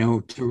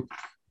 to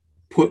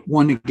put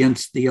one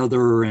against the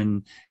other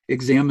and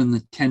examine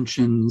the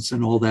tensions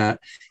and all that.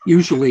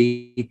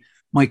 Usually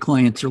my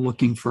clients are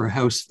looking for a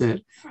house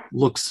that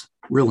looks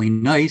really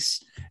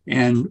nice.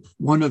 And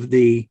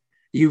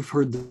you've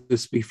heard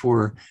this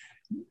before,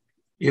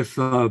 if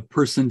a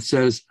person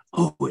says,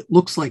 oh, it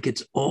looks like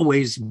it's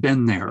always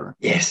been there.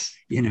 Yes.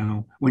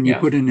 When you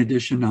put an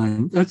addition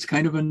on, that's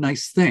kind of a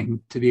nice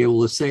thing to be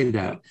able to say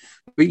that.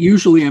 But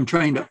usually I'm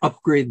trying to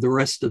upgrade the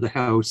rest of the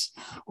house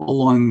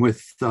along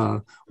with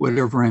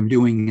whatever I'm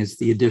doing as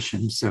the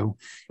addition. So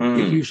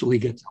it usually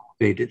gets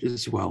elevated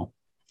as well.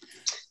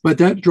 But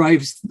that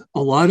drives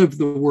a lot of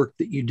the work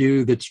that you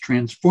do that's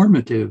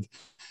transformative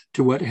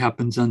to what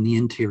happens on the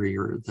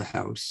interior of the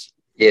house.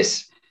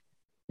 Yes.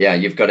 Yeah,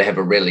 you've got to have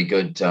a really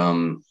good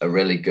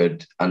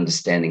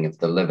understanding of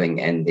the living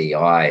and the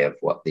eye of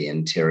what the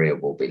interior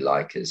will be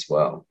like as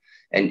well.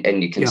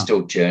 And you can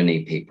still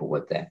journey people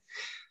with that.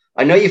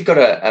 I know you've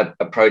got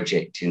a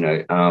project,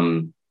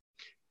 the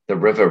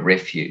River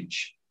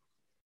Refuge.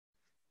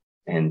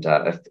 And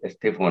if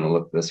people want to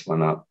look this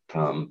one up,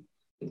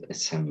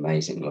 it's an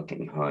amazing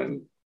looking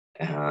home.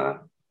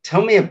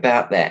 Tell me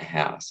about that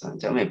house.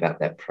 Tell me about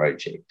that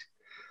project.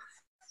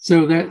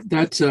 So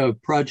that's a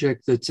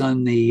project that's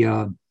on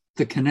the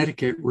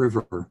Connecticut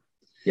River.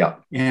 Yeah.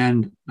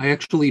 And I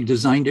actually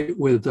designed it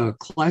with a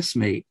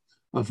classmate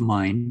of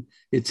mine.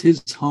 It's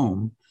his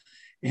home.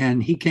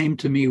 And he came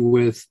to me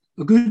with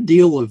a good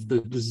deal of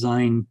the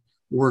design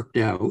worked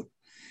out.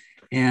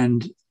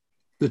 And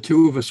the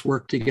two of us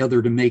worked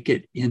together to make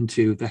it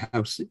into the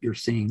house that you're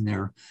seeing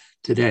there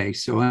today.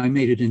 So I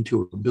made it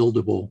into a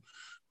buildable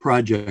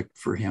project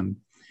for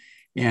him.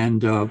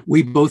 And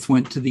we both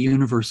went to the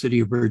University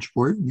of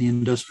Bridgeport in the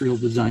Industrial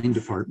Design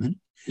Department.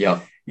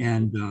 Yeah.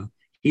 And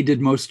he did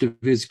most of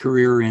his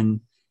career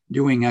in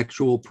doing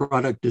actual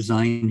product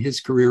design. His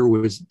career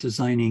was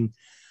designing,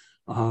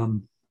 a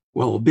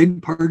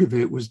big part of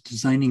it was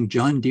designing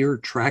John Deere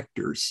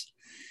tractors.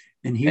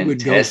 And he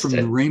would go from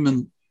the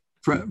Raymond,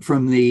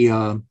 from the,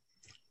 I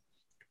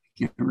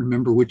can't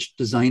remember which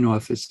design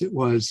office it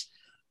was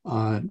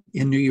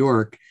in New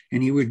York.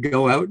 And he would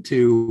go out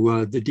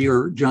to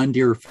the John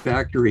Deere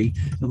factory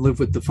and live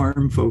with the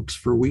farm folks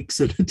for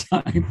weeks at a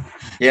time.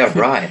 Yeah,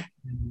 right.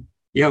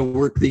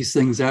 Work these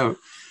things out.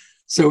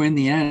 So in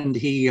the end,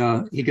 he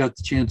got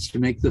the chance to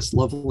make this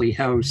lovely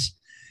house.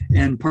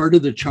 And part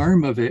of the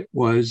charm of it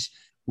was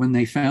when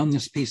they found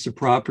this piece of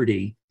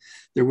property,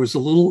 there was a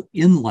little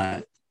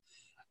inlet.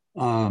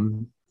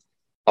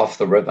 Off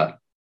the river.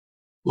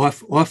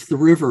 Off the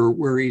river,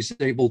 where he's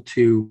able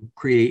to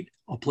create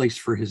a place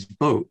for his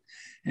boat.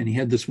 And he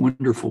had this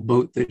wonderful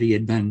boat that he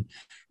had been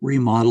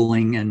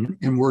remodeling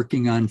and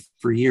working on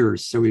for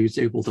years. So he was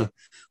able to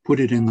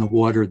put it in the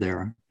water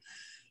there.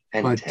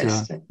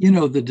 Fantastic.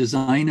 But, the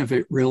design of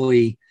it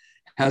really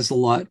has a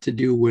lot to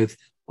do with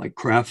like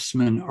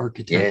craftsman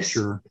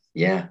architecture. Yes.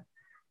 Yeah.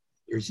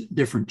 There's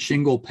different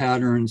shingle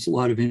patterns, a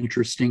lot of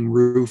interesting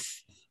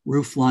roof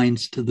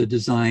lines to the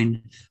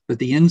design. But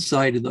the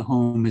inside of the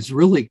home is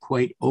really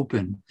quite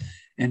open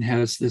and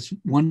has this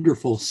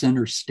wonderful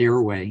center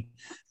stairway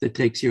that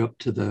takes you up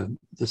to the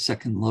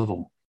second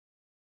level.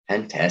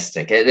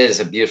 Fantastic. It is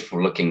a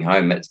beautiful looking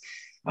home.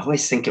 I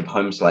always think of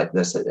homes like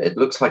this. It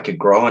looks like a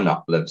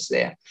grown-up lives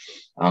there.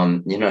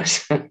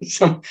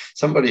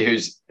 Somebody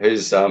who's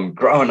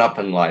grown up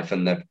in life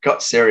and they've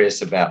got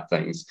serious about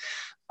things.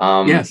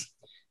 Yes.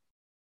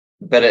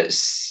 But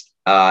it's,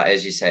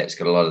 as you say, it's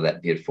got a lot of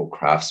that beautiful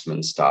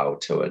craftsman style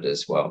to it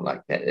as well.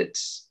 Like that,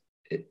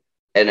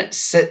 it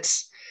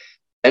sits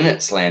in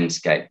its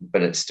landscape,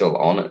 but it's still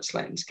on its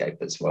landscape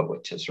as well,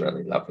 which is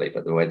really lovely.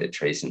 But the way the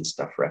trees and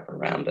stuff wrap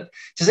around it.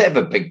 Does it have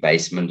a big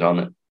basement on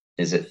it?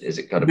 Is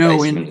it got a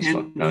basement as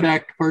well? No, in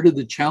fact, part of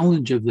the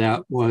challenge of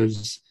that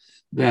was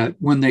that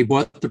when they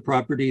bought the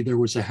property, there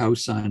was a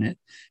house on it,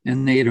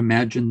 and they had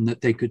imagined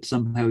that they could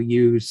somehow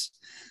use,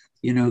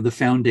 the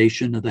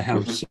foundation of the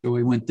house. So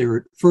I went there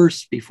at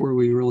first before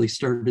we really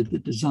started the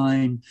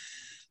design.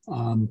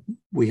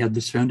 We had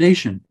this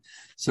foundation.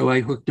 So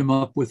I hooked him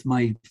up with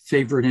my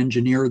favorite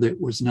engineer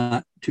that was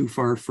not too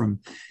far from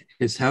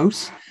his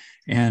house.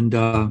 And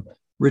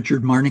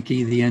Richard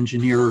Marnicky, the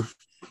engineer,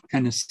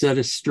 kind of set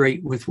us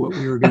straight with what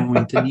we were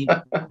going to need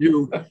to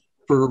do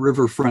for a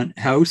riverfront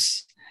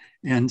house.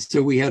 And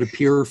so we had a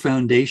pure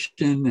foundation,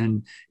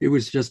 and it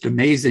was just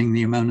amazing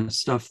the amount of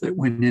stuff that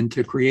went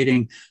into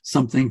creating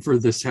something for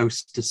this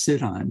house to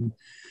sit on.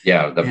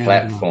 Yeah, the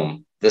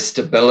platform, the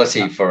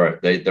stability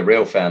for it, the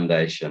real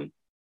foundation.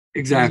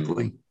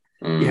 Exactly.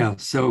 Yeah,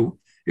 so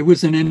it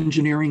was an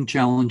engineering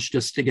challenge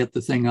just to get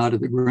the thing out of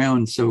the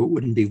ground so it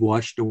wouldn't be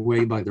washed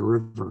away by the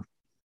river.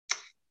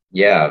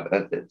 Yeah,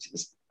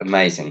 it's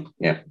amazing.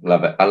 Yeah,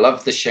 love it. I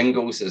love the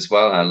shingles as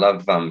well. I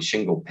love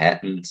shingle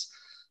patterns.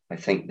 I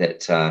think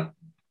that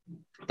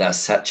that's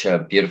such a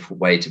beautiful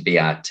way to be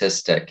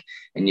artistic.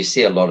 And you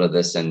see a lot of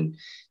this in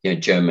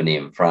Germany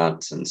and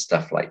France and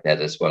stuff like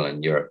that as well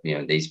in Europe.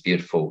 These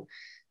beautiful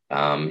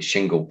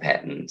shingle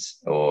patterns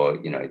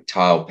or,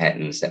 tile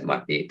patterns that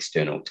might be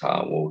external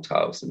tile, wall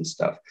tiles and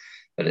stuff.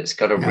 But it's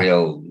got a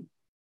real,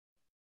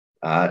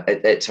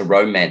 it's a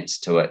romance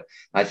to it.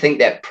 I think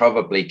that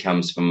probably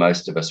comes for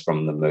most of us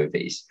from the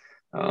movies.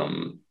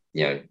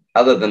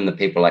 Other than the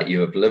people like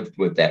you have lived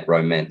with that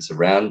romance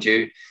around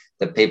you,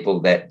 the people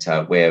that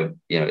where,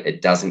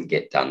 it doesn't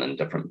get done in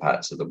different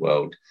parts of the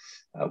world,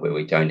 where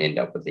we don't end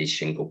up with these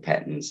shingle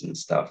patterns and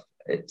stuff.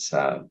 It's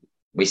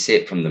we see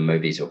it from the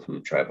movies or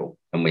from travel,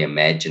 and we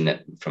imagine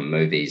it from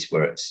movies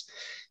where it's,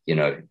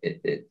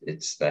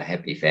 it's the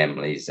happy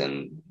families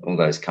and all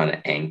those kind of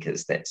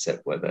anchors that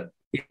sit with it.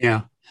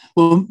 Yeah.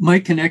 Well, my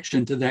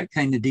connection to that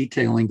kind of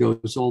detailing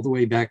goes all the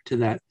way back to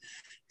that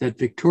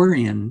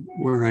Victorian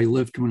where I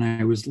lived when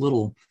I was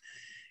little.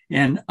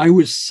 And I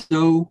was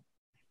so,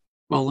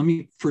 well, let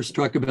me first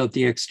talk about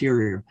the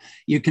exterior.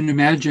 You can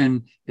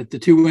imagine at the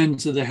two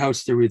ends of the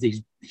house, there were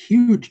these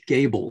huge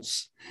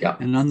gables. Yeah.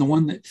 And on the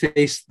one that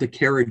faced the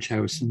carriage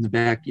house in the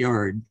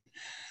backyard,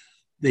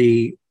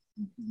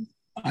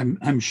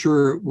 I'm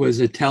sure it was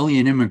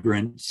Italian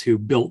immigrants who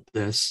built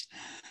this.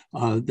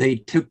 They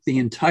took the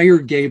entire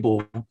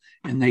gable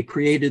and they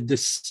created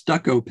this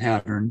stucco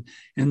pattern.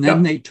 And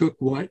then they took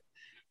what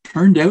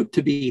turned out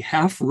to be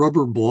half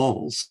rubber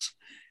balls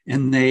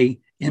and they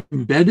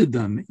embedded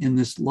them in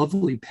this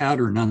lovely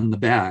pattern on the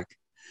back.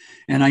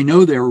 And I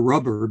know they're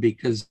rubber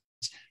because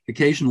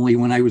occasionally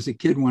when I was a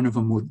kid, one of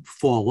them would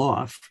fall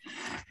off.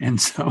 And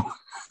so,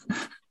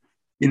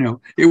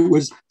 it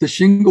was the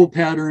shingle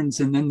patterns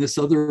and then this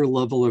other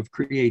level of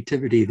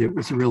creativity that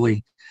was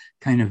really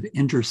kind of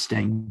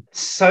interesting.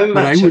 So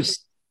much.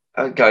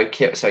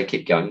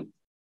 Keep going.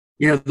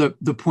 Yeah,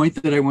 the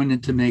point that I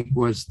wanted to make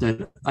was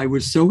that I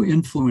was so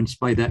influenced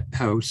by that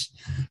house,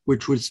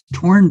 which was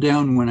torn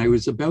down when I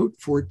was about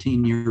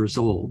 14 years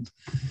old.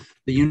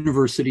 The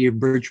University of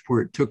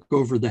Bridgeport took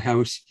over the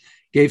house,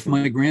 gave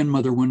my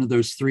grandmother one of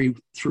those three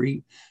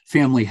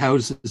family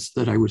houses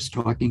that I was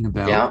talking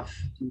about,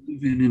 to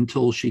live in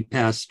until she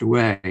passed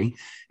away.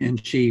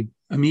 And she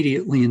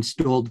immediately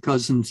installed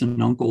cousins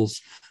and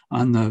uncles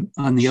on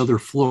the other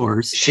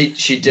floors.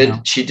 She did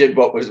how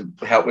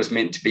it was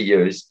meant to be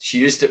used. She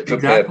used it for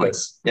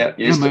purpose. Yeah,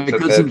 my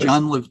cousin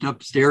John lived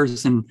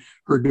upstairs, and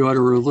her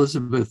daughter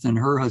Elizabeth and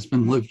her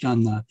husband lived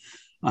on the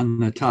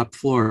top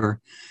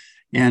floor.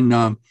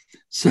 And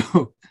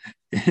so,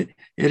 at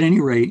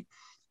any rate,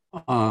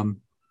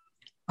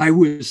 I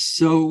was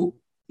so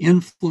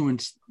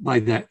influenced by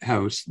that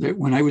house that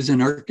when I was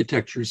in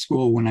architecture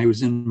school, when I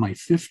was in my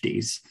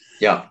 50s,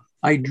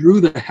 I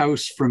drew the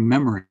house from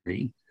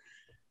memory.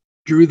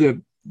 Drew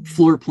the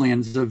floor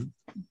plans of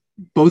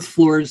both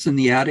floors in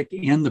the attic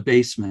and the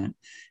basement.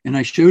 And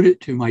I showed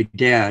it to my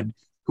dad,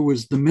 who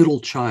was the middle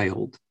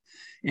child.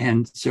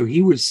 And so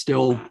he was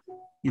still,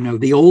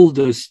 the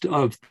oldest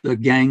of the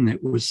gang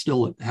that was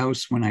still at the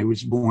house when I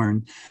was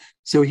born.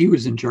 So he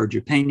was in charge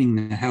of painting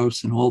the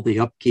house and all the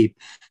upkeep.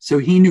 So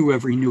he knew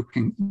every nook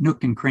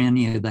and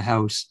cranny of the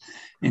house.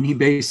 And he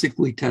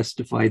basically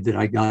testified that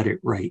I got it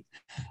right.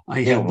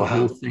 I had the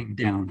whole thing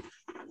down.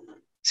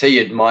 So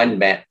you'd mind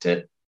mapped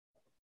it.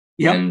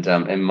 Yep.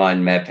 And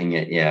mind mapping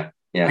it. Yeah.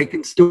 I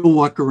can still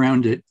walk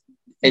around it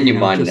in your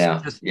mind now.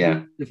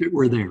 If it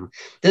were there.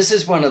 This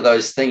is one of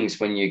those things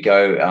when you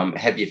go,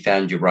 have you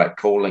found your right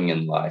calling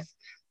in life?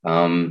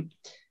 I'm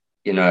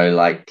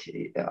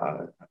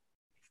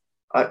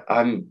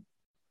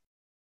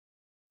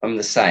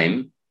the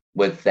same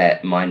with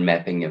that mind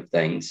mapping of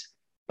things,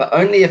 but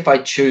only if I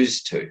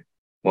choose to,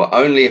 or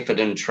only if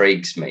it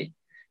intrigues me.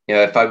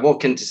 If I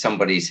walk into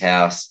somebody's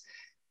house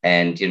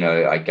and,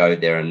 I go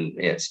there and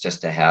it's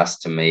just a house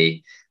to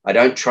me, I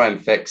don't try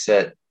and fix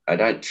it. I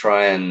don't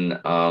try and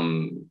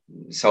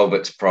solve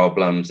its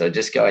problems. I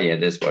just go,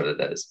 it is what it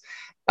is.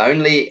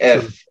 Only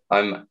if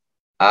I'm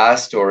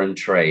asked or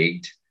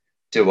intrigued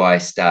do I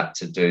start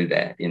to do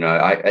that. When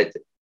I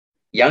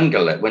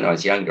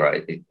was younger,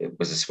 it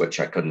was a switch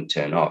I couldn't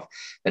turn off.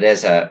 But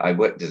I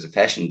worked as a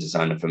fashion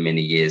designer for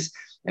many years,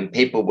 and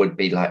people would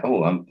be like,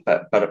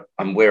 but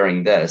I'm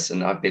wearing this.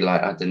 And I'd be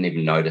like, I didn't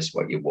even notice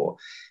what you wore.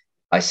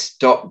 I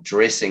stopped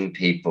dressing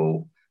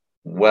people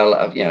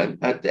at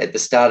the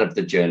start of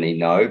the journey,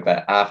 no,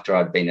 but after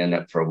I'd been in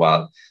it for a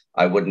while,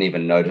 I wouldn't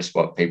even notice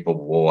what people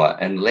wore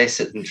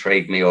unless it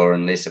intrigued me or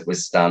unless it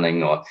was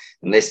stunning or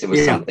unless there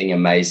was something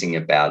amazing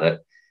about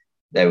it.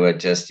 They were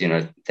just,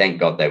 thank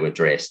God they were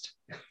dressed.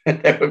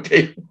 that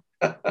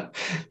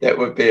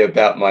would be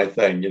about my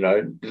thing,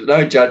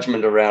 no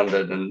judgment around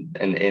it in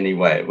any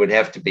way. It would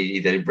have to be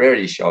either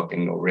really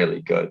shocking or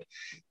really good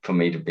for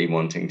me to be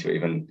wanting to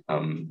even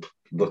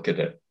look at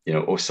it,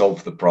 or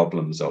solve the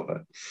problems of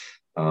it.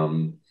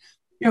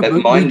 But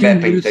mind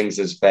mapping things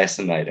is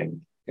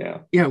fascinating.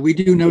 Yeah, we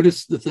do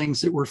notice the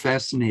things that we're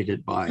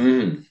fascinated by,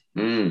 and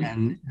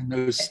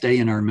those stay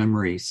in our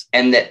memories.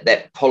 And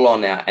that pull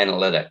on our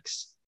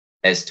analytics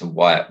as to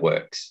why it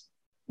works.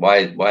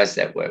 Why does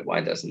that work?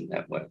 Why doesn't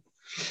that work?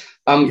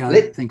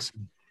 I think so.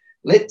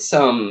 Let's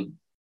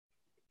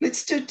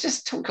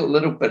just talk a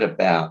little bit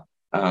about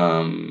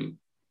the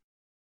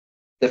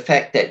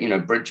fact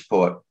that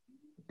Bridgeport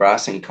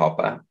brass and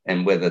copper,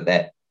 and whether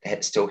that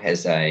still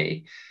has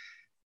a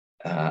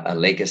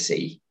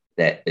legacy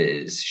that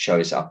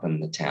shows up in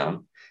the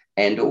town,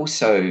 and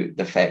also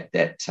the fact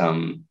that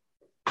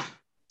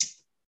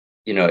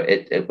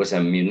it was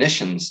a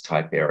munitions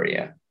type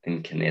area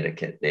in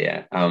Connecticut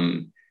there,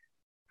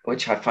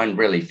 which I find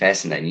really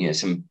fascinating.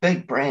 Some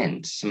big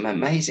brands, some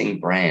amazing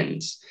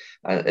brands,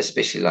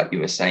 especially like you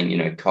were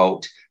saying,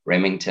 Colt,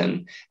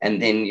 Remington,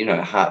 and then,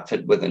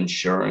 Hartford with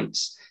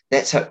insurance.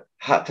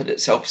 Hartford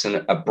itself is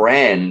a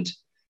brand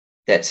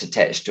that's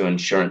attached to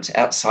insurance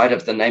outside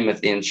of the name of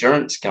the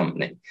insurance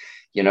company.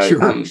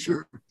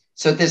 Sure.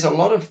 So there's a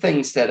lot of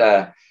things that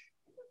are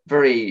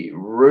very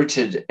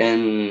rooted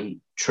in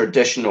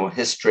traditional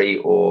history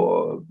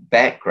or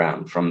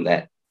background from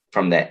that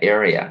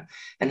area.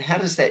 And how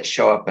does that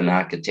show up in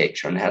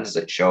architecture, and how does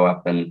it show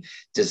up in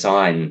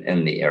design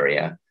in the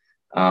area?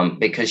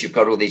 Because you've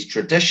got all these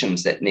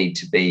traditions that need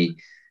to be,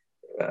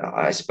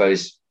 I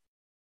suppose,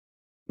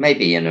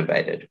 maybe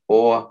innovated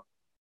or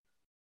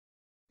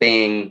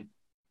being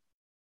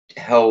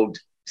held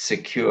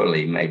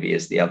securely, maybe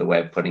is the other way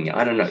of putting it.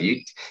 I don't know.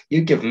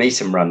 You give me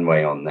some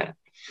runway on that.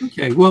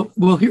 Okay.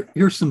 Well,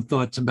 here's some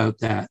thoughts about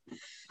that.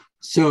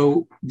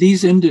 So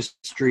these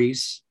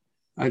industries,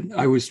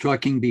 I was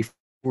talking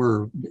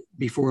before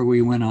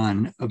we went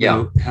on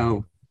about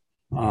how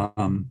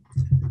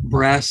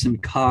brass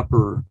and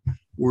copper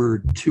were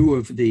two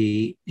of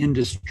the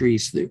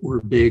industries that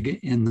were big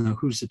in the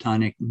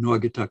Housatonic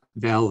Naugatuck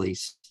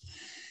valleys.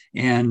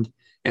 And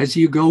as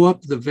you go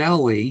up the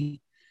valley,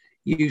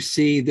 you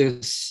see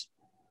this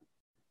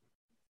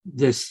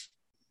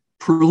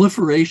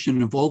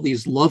proliferation of all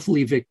these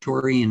lovely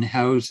Victorian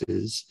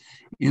houses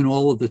in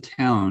all of the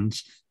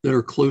towns that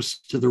are close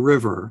to the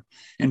river.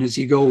 And as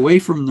you go away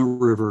from the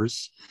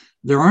rivers,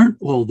 there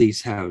aren't all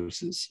these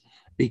houses,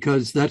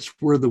 because that's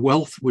where the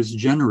wealth was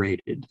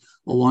generated,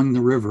 along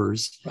the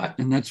rivers. Right.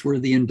 And that's where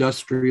the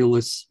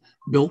industrialists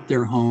built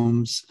their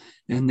homes,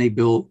 and they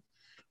built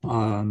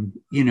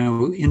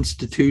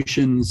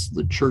institutions,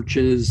 the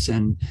churches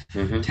and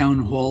town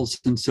halls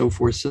and so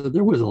forth. So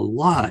there was a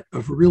lot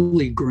of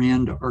really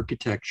grand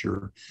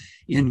architecture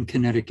in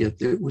Connecticut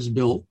that was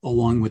built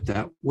along with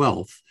that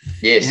wealth.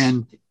 Yes.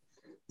 And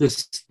the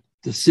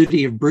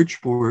city of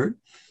Bridgeport,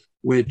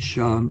 which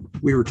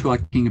we were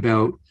talking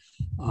about,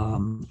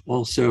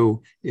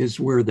 also is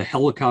where the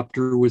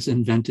helicopter was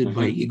invented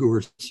by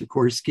Igor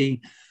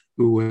Sikorsky,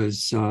 who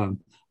was a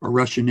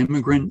Russian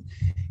immigrant.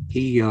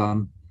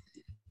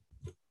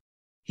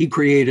 He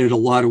created a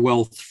lot of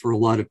wealth for a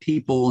lot of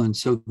people. And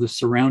so the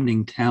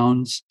surrounding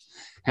towns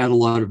had a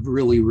lot of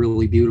really,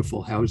 really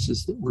beautiful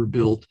houses that were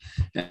built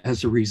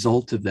as a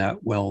result of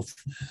that wealth.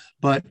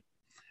 But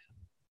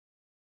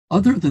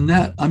other than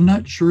that, I'm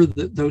not sure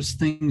that those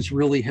things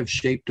really have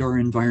shaped our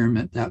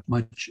environment that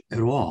much at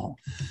all.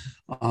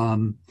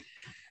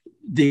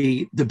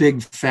 The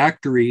big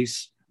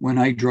factories, when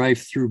I drive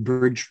through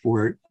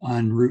Bridgeport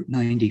on Route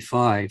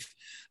 95,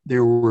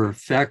 there were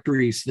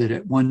factories that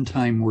at one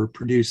time were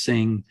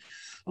producing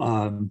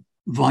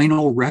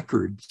vinyl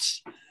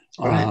records.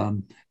 Right.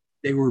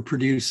 They were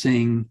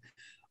producing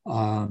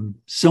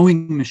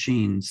sewing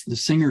machines. The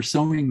Singer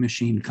Sewing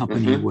Machine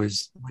Company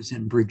was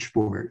in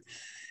Bridgeport.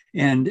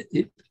 And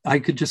I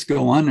could just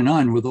go on and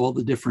on with all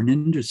the different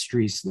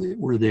industries that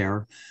were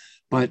there.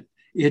 But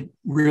it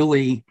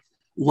really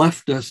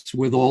left us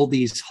with all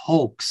these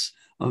hulks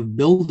of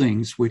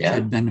buildings which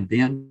had been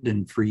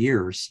abandoned for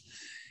years.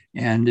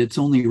 And it's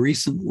only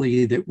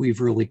recently that we've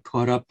really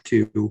caught up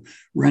to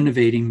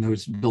renovating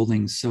those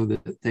buildings so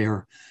that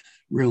they're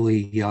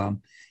really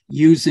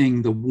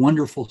using the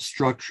wonderful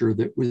structure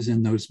that was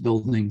in those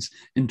buildings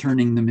and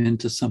turning them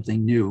into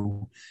something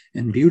new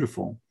and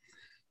beautiful.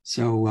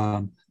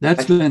 So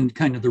that's been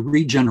kind of the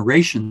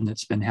regeneration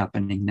that's been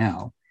happening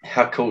now.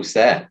 How cool is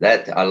that?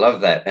 I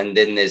love that. And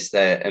then there's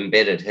the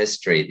embedded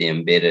history,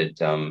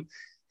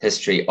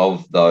 history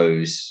of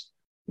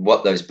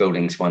what those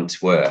buildings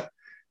once were.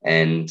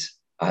 And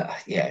I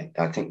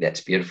think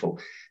that's beautiful.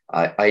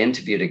 I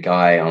interviewed a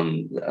guy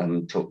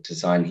on Talk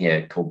Design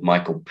here called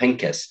Michael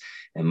Pincus,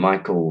 and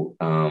Michael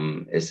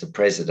is the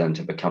president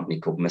of a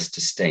company called Mr.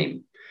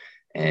 Steam.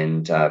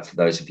 And for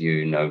those of you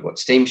who know what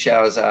steam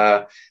showers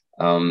are,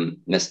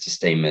 Mr.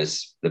 Steam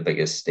is the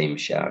biggest steam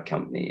shower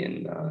company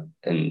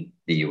in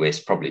the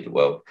US, probably the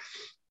world.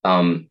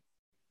 And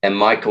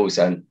Michael's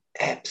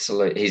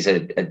he's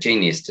a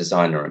genius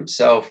designer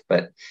himself,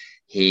 but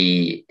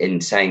in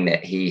saying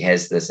that, he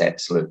has this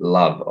absolute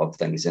love of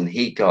things, and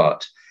he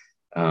got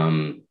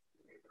Tom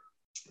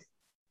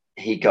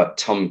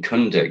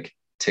Kundig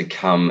to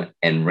come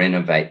and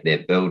renovate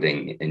their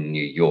building in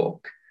New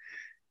York.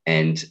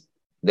 And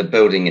the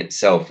building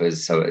itself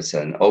it's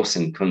an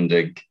Olson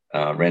Kundig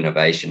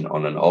renovation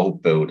on an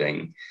old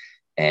building,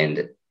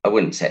 and I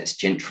wouldn't say it's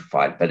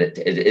gentrified, but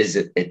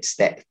it's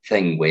that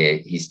thing where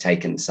he's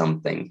taken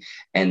something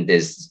and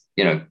there's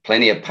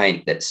plenty of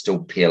paint that's still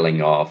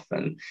peeling off,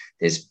 and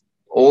there's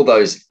all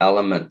those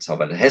elements of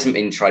it. It hasn't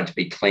been tried to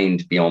be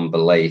cleaned beyond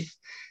belief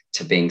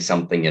to being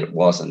something it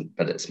wasn't,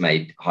 but it's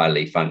made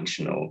highly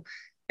functional.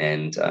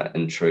 and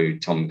in true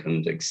Tom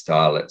Kundig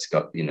style, it's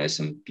got, you know,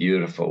 some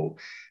beautiful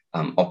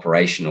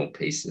operational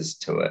pieces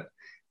to it.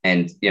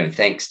 And, you know,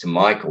 thanks to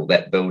Michael,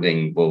 that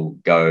building will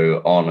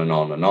go on and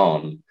on and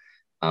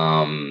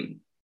on,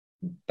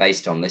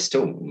 based on, they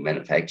still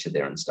manufacture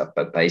there and stuff,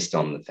 but based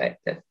on the fact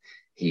that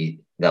the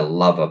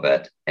love of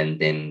it, and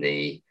then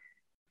the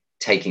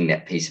taking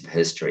that piece of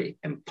history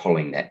and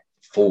pulling that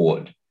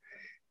forward.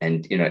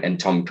 And, you know, and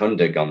Tom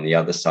Kundig on the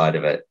other side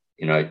of it,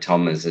 you know,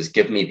 Tom says,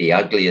 give me the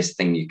ugliest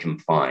thing you can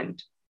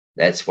find.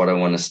 That's what I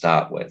want to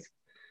start with.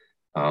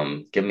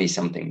 Give me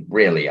something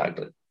really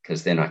ugly,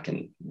 because then I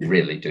can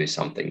really do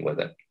something with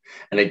it.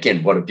 And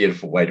again, what a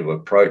beautiful way to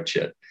approach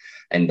it.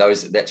 And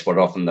that's what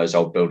often those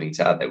old buildings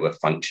are. They were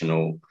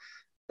functional.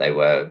 They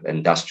were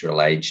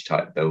industrial age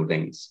type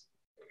buildings.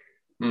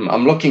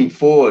 I'm looking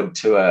forward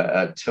to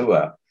a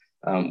tour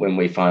when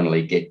we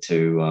finally get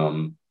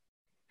to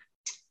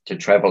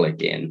travel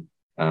again.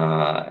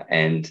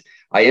 And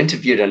I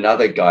interviewed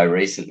another guy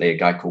recently, a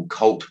guy called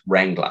Colt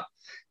Wrangler.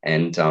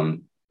 And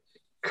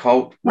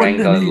Colt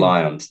Wrangler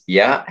Lyons.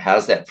 Yeah,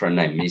 how's that for a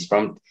name? He's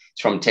from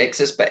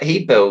Texas, but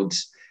he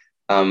builds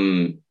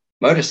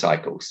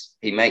motorcycles.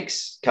 He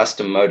makes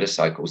custom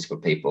motorcycles for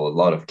people, a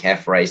lot of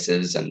calf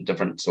races and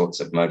different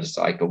sorts of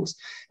motorcycles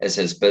as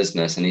his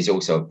business. And he's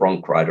also a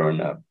bronc rider and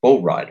a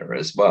bull rider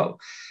as well.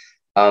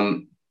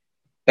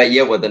 But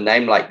yeah, with a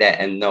name like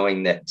that, and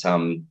knowing that,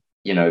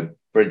 you know,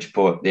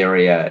 Bridgeport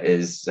area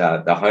is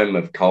the home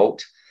of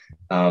Colt,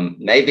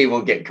 maybe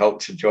we'll get Colt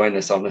to join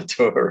us on a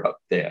tour up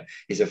there.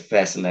 He's a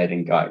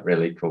fascinating guy,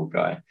 really cool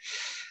guy.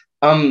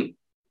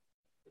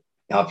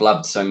 I've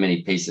loved so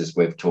many pieces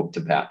we've talked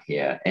about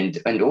here,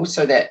 and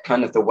also that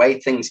kind of the way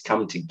things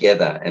come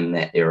together in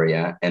that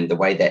area, and the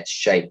way that's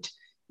shaped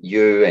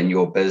you and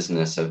your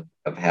business of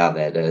how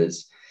that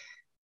is.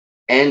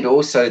 And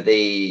also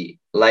the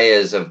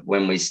layers of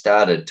when we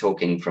started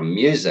talking from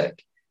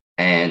music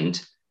and,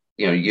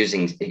 you know,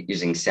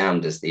 using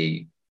sound as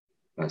the,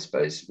 I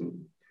suppose,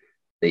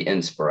 the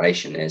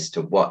inspiration as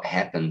to what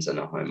happens in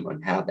a home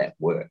and how that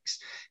works.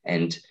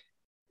 And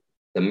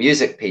the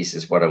music piece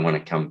is what I want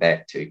to come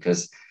back to,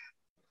 because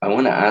I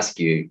want to ask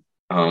you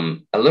a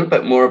little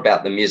bit more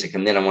about the music,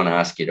 and then I want to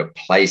ask you to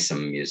play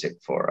some music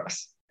for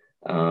us.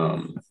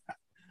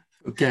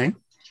 Okay.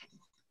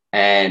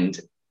 And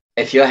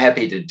if you're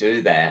happy to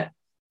do that,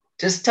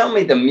 just tell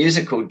me the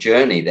musical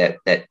journey that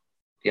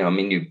you know, I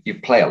mean, you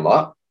play a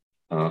lot.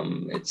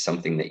 It's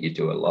something that you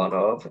do a lot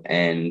of,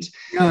 and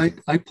yeah,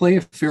 I play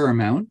a fair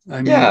amount. I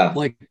mean, yeah,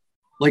 like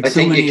I so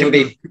think many you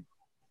can other...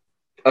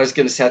 I was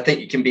going to say, I think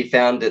you can be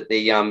found at the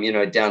you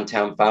know,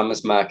 downtown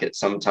farmers market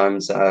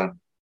sometimes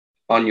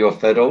on your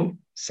fiddle.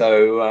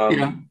 So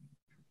yeah.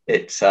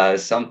 It's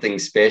something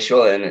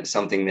special, and it's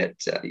something that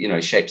you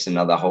know, shapes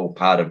another whole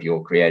part of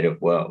your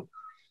creative world.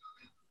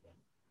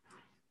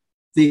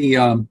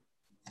 The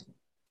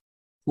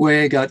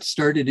way I got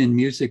started in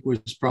music was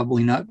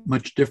probably not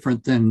much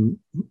different than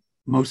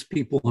most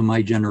people in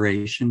my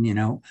generation. You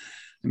know,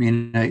 I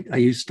mean, I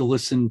used to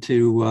listen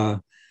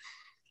to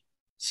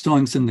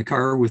songs in the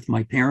car with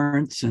my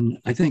parents, and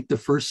I think the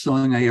first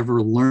song I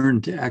ever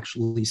learned to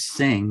actually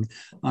sing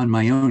on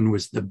my own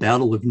was "The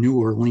Battle of New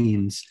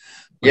Orleans"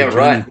 by Yeah, Johnny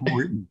right.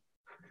 Horton.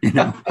 You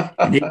know,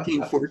 in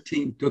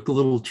 1814, took a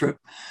little trip.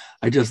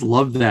 I just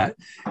love that.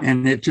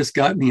 And it just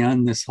got me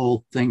on this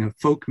whole thing of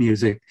folk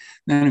music.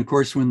 Then, of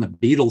course, when the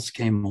Beatles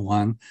came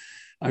along,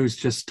 I was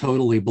just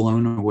totally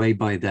blown away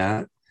by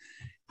that.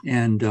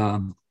 And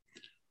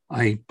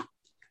I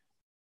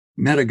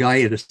met a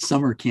guy at a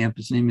summer camp.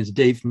 His name is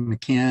Dave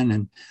McCann.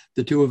 And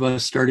the two of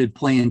us started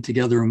playing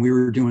together, and we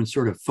were doing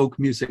sort of folk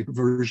music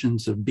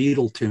versions of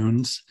Beatle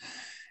tunes.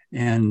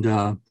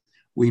 And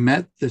we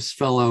met this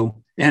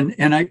fellow, and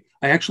I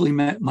actually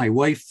met my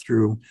wife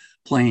through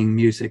playing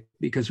music,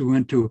 because we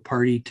went to a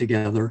party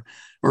together,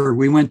 or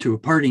we went to a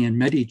party and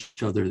met each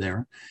other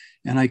there,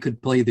 and I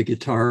could play the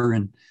guitar.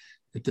 And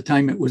at the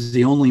time, it was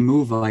the only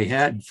move I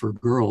had for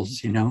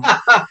girls, you know.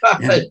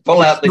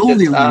 Pull out the guitar.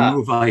 The only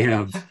move I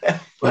have.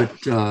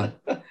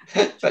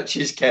 But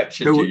she's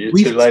captured you. You're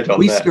too late on that.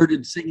 We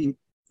started singing.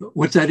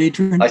 What's that,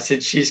 Adrian? I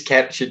said she's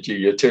captured you.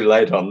 You're too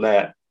late on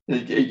that.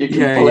 You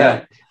can pull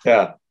out.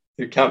 Yeah.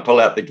 You can't pull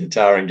out the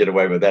guitar and get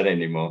away with that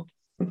anymore.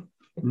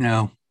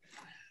 No.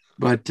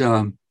 But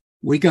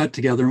we got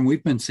together, and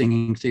we've been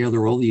singing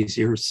together all these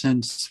years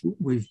since.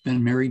 We've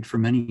been married for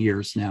many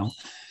years now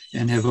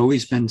and have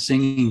always been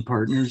singing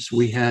partners.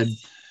 We had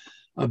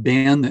a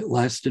band that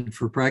lasted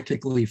for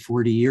practically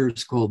 40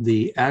 years called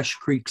the Ash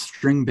Creek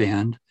String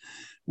Band,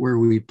 where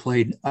we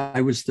played,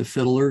 I was the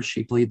fiddler,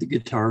 she played the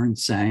guitar and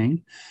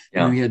sang.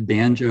 Yeah. And we had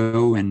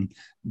banjo and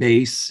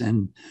bass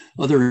and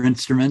other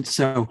instruments.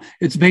 So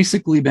it's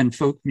basically been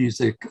folk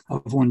music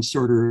of one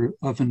sort or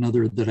of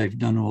another that I've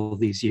done all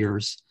these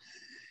years.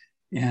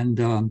 And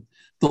the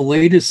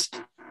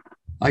latest,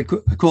 I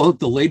call it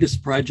the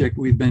latest project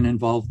we've been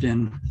involved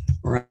in,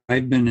 or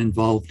I've been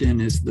involved in,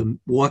 is the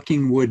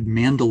Walking Wood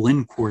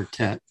Mandolin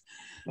Quartet.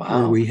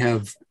 Wow. Where we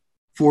have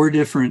 4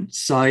 different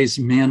size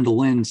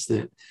mandolins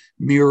that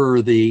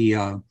mirror the,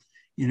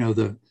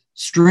 the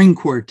string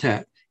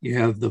quartet. You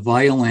have the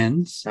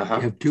violins, you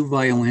have two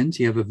violins,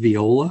 you have a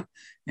viola,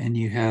 and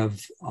you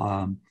have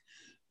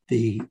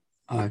the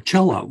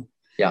cello.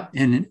 Yeah.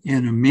 And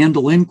in a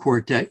mandolin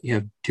quartet, you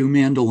have two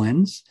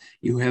mandolins,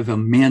 you have a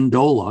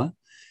mandola,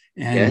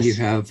 and you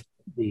have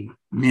the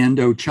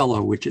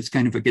mandocello, which is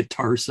kind of a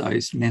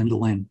guitar-sized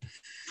mandolin.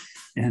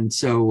 And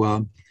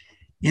so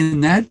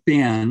in that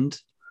band,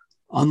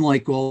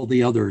 unlike all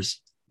the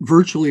others,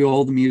 virtually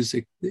all the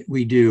music that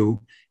we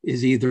do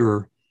is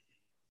either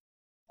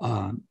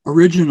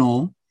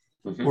original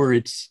or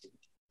it's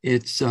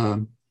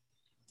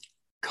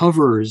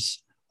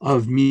covers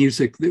of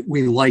music that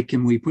we like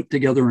and we put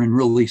together in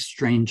really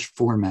strange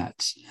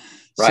formats.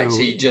 Right. So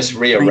you just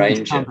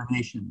rearrange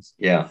combinations.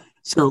 It. Yeah.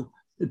 So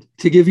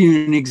to give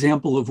you an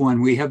example of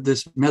one, we have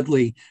this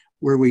medley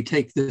where we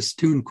take this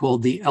tune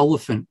called The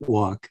Elephant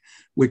Walk,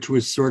 which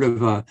was sort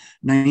of a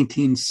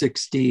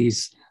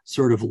 1960s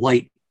sort of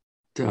light,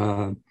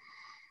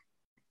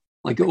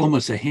 like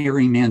almost a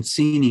Harry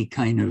Mancini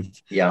kind of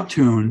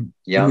tune.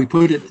 Yeah. And we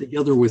put it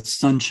together with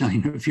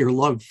Sunshine of Your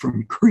Love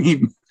from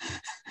Cream.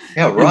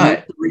 Yeah,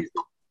 right.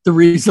 The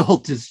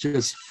result is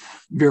just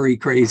very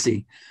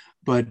crazy.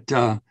 But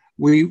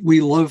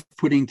we love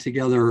putting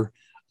together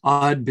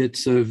odd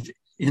bits of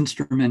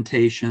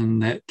instrumentation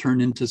that turn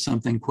into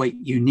something quite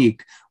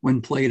unique when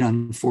played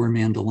on four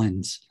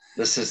mandolins.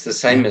 This is the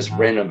same as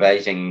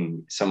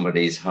renovating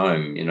somebody's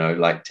home, you know,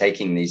 like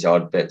taking these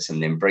odd bits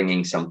and then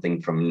bringing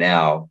something from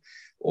now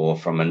or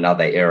from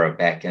another era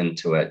back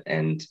into it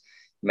and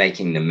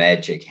making the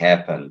magic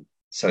happen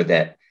so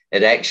that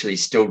it actually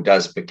still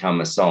does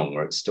become a song,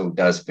 or it still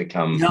does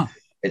become,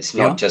 it's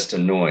not just a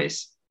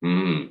noise.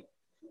 And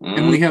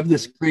we have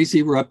this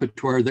crazy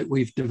repertoire that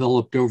we've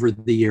developed over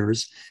the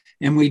years.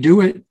 And we do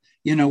it,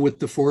 you know, with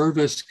the four of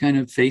us kind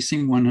of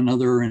facing one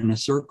another in a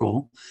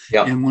circle.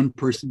 Yeah. And one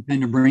person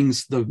kind of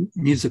brings the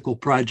musical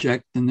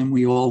project, and then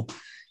we all,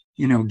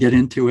 you know, get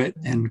into it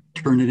and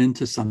turn it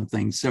into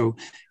something. So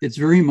it's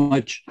very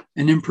much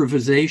an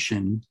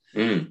improvisation.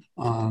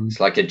 It's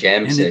like a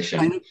jam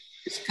session.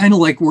 It's kind of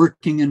like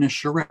working in a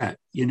charrette,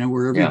 you know,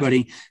 where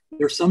everybody,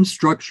 there's some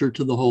structure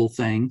to the whole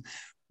thing,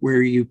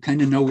 where you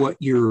kind of know what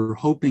you're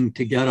hoping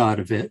to get out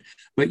of it,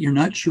 but you're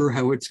not sure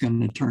how it's going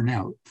to turn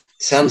out.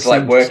 Sounds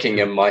like working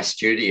in my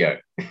studio.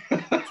 So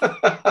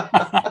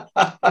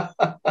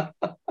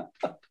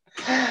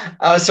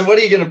what are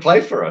you going to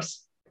play for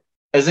us?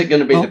 Is it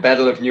going to be the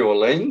Battle of New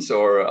Orleans,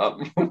 or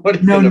what are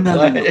you going to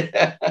play?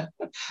 No.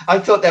 I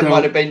thought that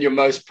might have been your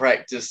most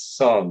practiced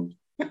song.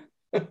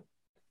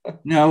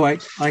 No,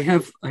 I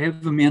have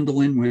a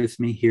mandolin with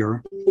me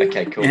here.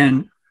 Okay, cool.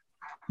 And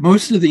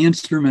most of the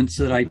instruments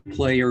that I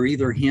play are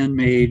either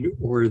handmade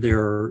or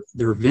they're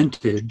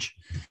vintage.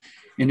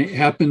 And it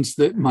happens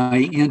that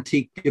my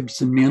antique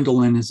Gibson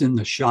mandolin is in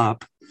the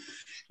shop.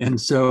 And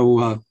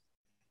so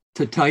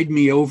to tide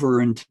me over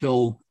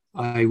until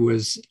I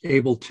was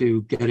able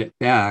to get it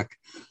back,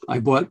 I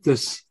bought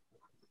this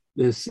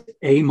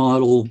A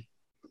model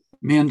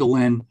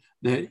mandolin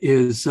that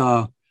is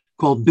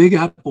called Big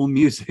Apple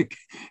Music.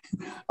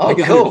 I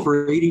got it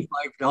for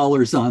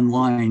 $85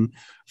 online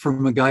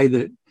from a guy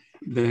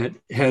that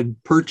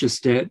had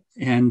purchased it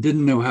and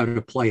didn't know how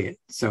to play it.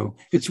 So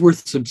it's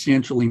worth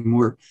substantially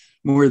more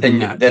than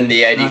that. Than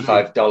the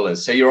 $85.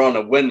 So you're on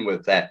a win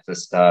with that for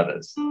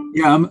starters.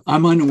 Yeah,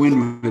 I'm on a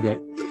win with it.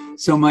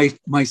 So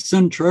my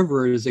son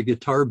Trevor is a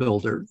guitar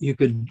builder. You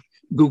could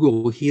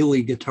Google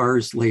Healy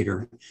guitars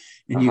later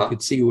and you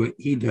could see what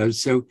he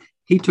does. So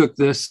he took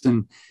this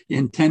and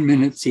in 10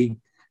 minutes he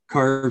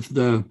carved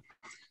the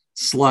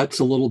slots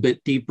a little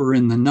bit deeper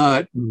in the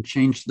nut and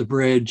changed the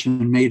bridge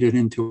and made it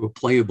into a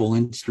playable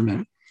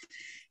instrument.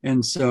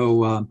 And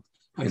so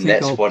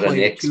that's what an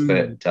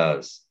expert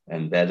does.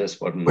 And that is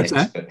what an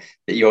expert,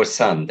 your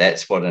son,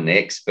 that's what an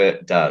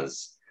expert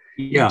does.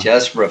 Yeah. He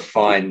just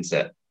refines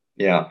it.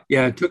 Yeah.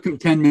 Yeah. It took him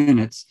 10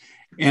 minutes.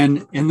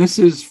 And this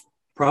is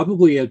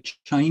probably a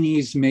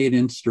Chinese made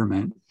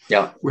instrument.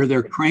 Yeah. Where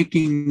they're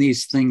cranking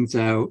these things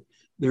out.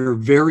 They're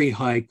very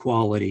high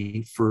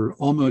quality for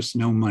almost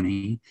no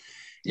money.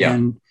 Yeah.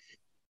 And,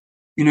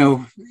 you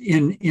know,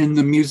 in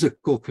the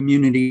musical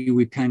community,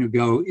 we kind of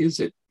go, is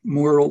it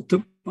moral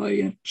to buy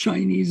a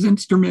Chinese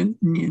instrument?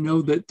 And you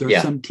know that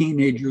there's some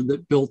teenager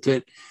that built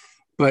it,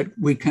 but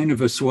we kind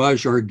of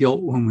assuage our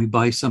guilt when we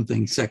buy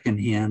something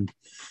secondhand.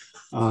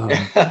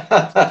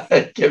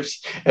 It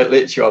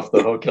lets you off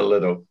the hook a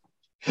little.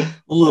 A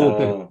little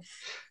bit.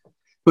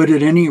 But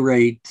at any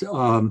rate,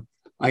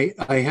 I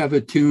have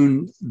a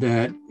tune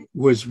that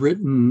was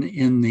written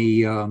in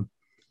the,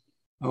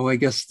 I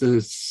guess the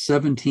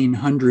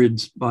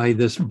 1700s by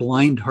this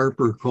blind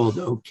harper called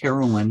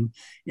O'Carolan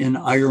in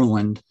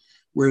Ireland,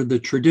 where the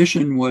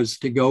tradition was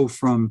to go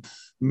from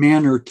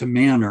manor to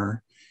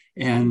manor,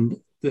 and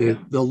the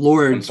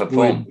lords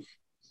would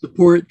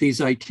support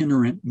these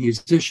itinerant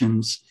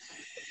musicians.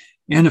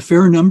 And a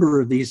fair number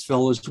of these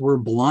fellows were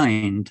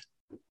blind,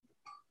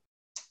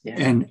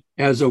 and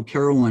as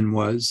O'Carolan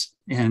was,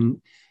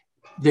 and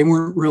they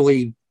weren't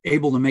really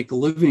able to make a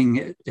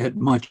living at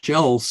much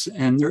else.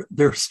 And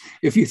there's,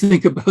 if you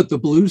think about the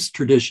blues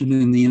tradition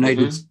in the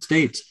United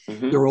States,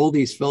 there are all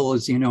these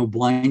fellows,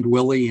 Blind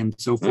Willie and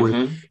so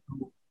forth,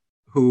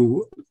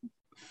 who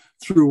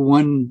through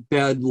one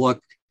bad luck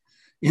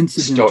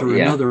incident or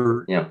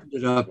another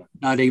ended up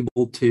not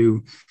able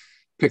to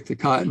pick the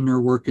cotton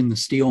or work in the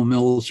steel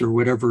mills or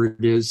whatever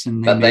it is,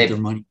 and they made their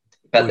money.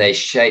 But they've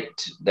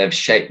shaped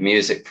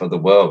music for the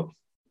world.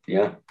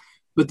 Yeah.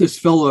 But this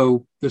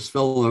fellow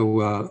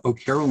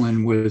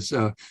O'Carolan was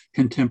a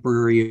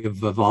contemporary of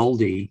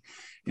Vivaldi.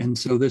 And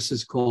so this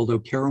is called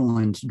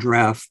O'Carolan's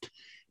Draft.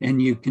 And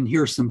you can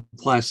hear some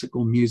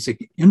classical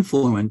music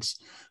influence,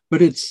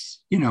 but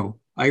it's,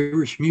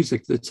 Irish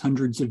music that's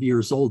hundreds of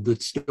years old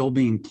that's still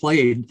being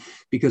played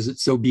because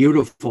it's so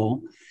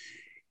beautiful.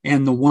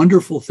 And the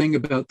wonderful thing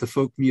about the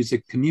folk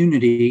music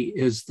community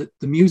is that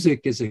the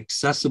music is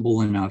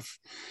accessible enough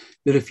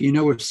that if you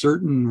know a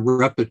certain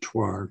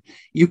repertoire,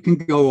 you can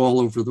go all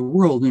over the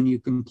world and you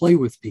can play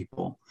with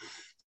people.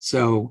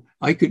 So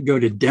I could go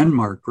to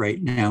Denmark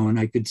right now and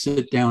I could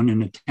sit down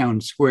in a town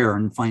square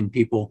and find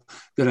people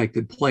that I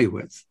could play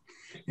with.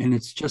 And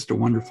it's just a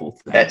wonderful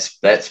thing.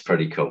 That's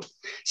pretty cool.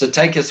 So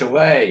take us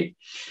away.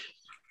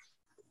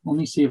 Let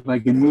me see if I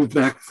can move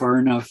back far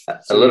enough.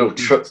 A little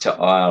trip to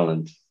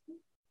Ireland.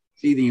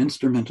 See the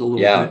instrument a little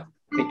bit. Yeah,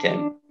 we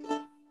can.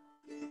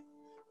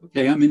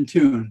 Okay, I'm in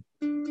tune.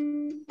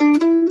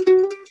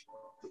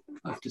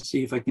 I'll have to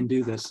see if I can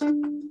do this.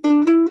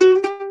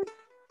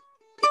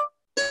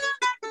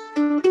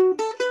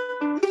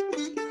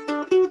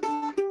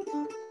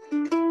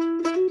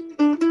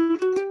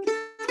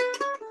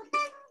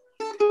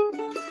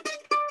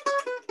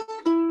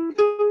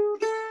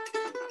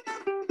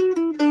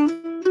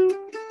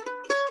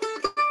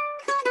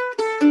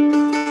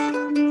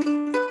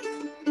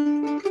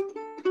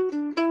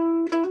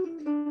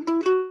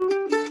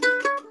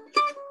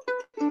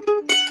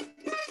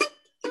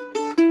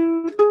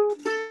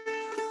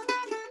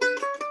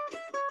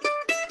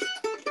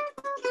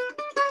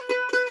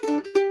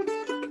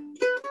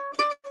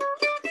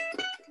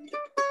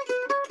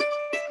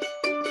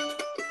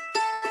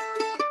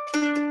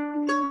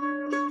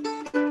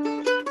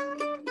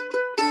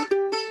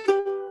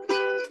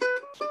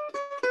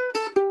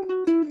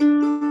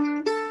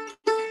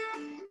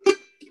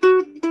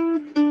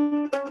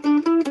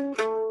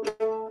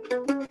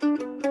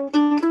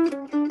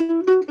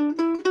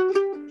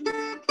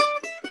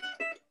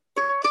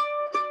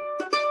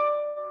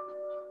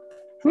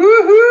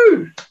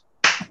 Woohoo!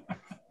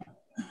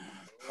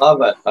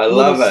 Love it. I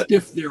love it.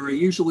 Stiff there. I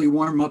usually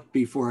warm up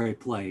before I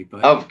play,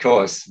 but of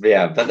course,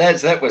 yeah. But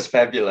that was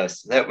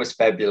fabulous. That was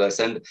fabulous,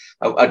 and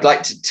I'd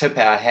like to tip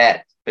our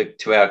hat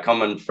to our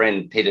common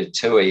friend Peter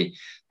Tui,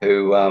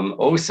 who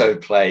also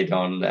played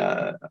on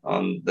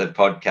the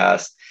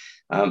podcast,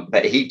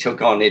 but he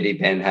took on Eddie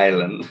Van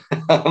Halen,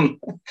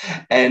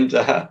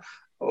 and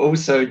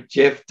also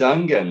Jeff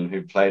Dungan,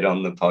 who played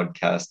on the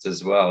podcast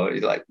as well.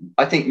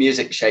 I think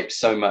music shapes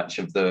so much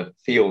of the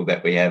feel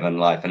that we have in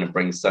life, and it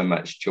brings so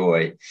much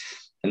joy.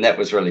 And that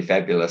was really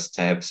fabulous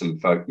to have some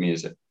folk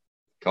music.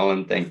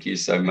 Colin, thank you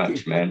so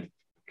much, man.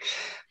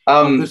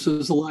 This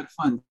was a lot of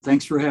fun.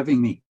 Thanks for having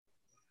me.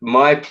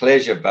 My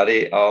pleasure,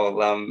 buddy.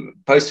 I'll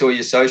post all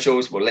your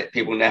socials. We'll let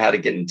people know how to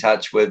get in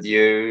touch with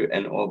you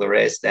and all the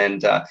rest.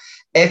 And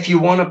if you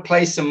want to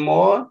play some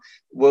more,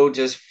 we'll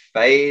just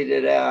fade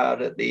it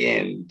out at the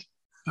end.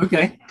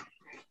 Okay.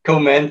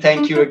 Cool, man.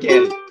 Thank you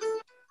again.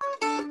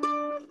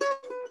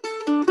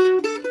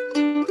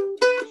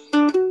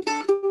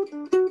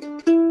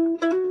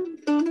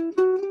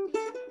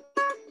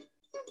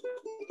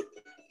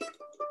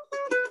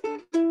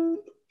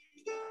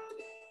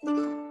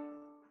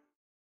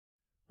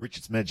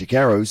 Richard's Magic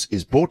Arrows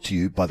is brought to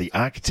you by the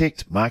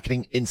Architect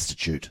Marketing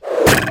Institute.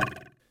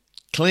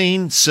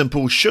 Clean,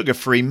 simple,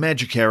 sugar-free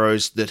magic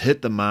arrows that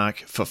hit the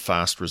mark for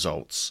fast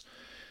results.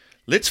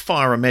 Let's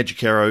fire a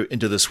magic arrow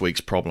into this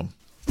week's problem.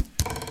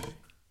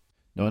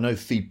 Now, I know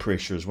feed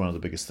pressure is one of the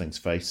biggest things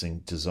facing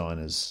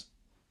designers.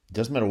 It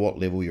doesn't matter what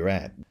level you're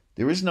at.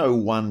 There is no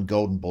one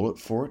golden bullet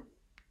for it.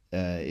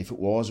 If it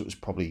was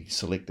probably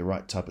select the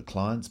right type of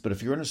clients. But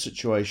if you're in a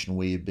situation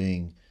where you're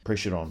being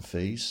pressured on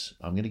fees,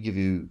 I'm going to give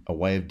you a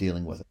way of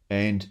dealing with it.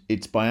 And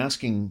it's by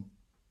asking,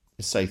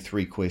 say,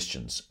 3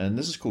 questions. And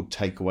this is called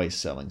takeaway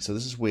selling. So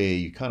this is where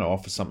you kind of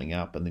offer something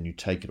up and then you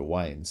take it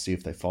away and see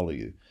if they follow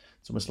you.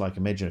 It's almost like,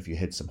 imagine if you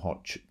had some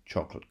hot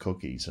chocolate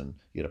cookies and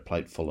you had a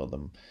plate full of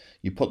them.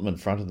 You put them in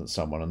front of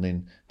someone and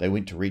then they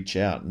went to reach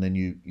out and then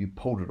you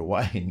pulled it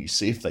away and you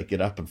see if they get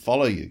up and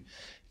follow you.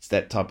 It's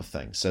that type of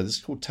thing. So this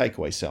is called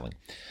takeaway selling.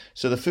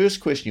 So the first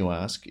question you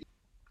ask,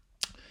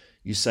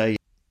 you say,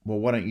 well,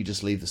 why don't you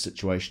just leave the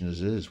situation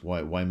as it is?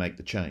 Why make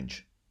the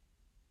change?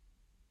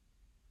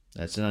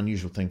 That's an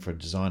unusual thing for a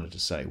designer to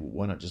say. Well,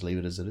 why not just leave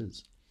it as it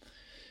is?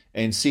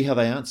 And see how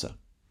they answer.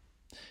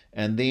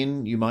 And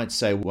then you might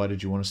say, why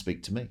did you want to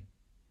speak to me?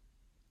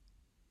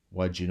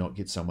 Why did you not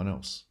get someone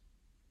else?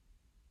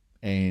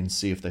 And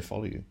see if they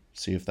follow you.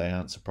 See if they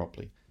answer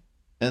properly.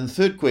 And the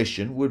third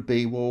question would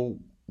be, well,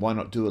 why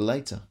not do it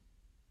later?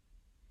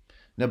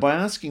 Now, by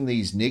asking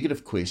these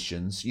negative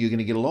questions, you're going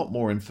to get a lot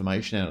more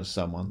information out of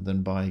someone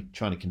than by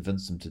trying to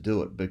convince them to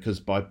do it,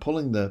 because by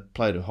pulling the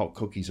plate of hot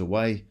cookies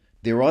away,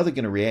 they're either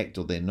going to react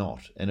or they're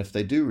not. And if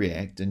they do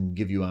react and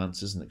give you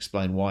answers and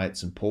explain why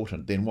it's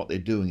important, then what they're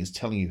doing is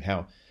telling you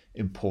how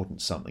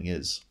important something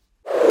is.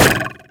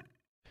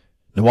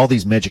 Now, while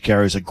these magic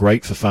arrows are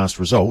great for fast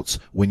results,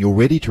 when you're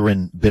ready to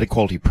run better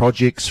quality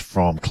projects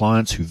from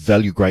clients who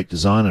value great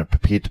design and are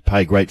prepared to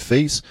pay great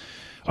fees,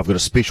 I've got a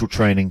special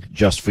training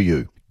just for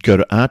you. Go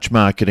to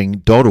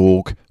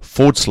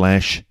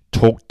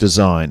archmarketing.org/talk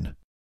design.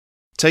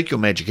 Take your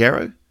magic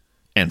arrow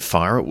and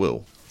fire at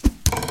will.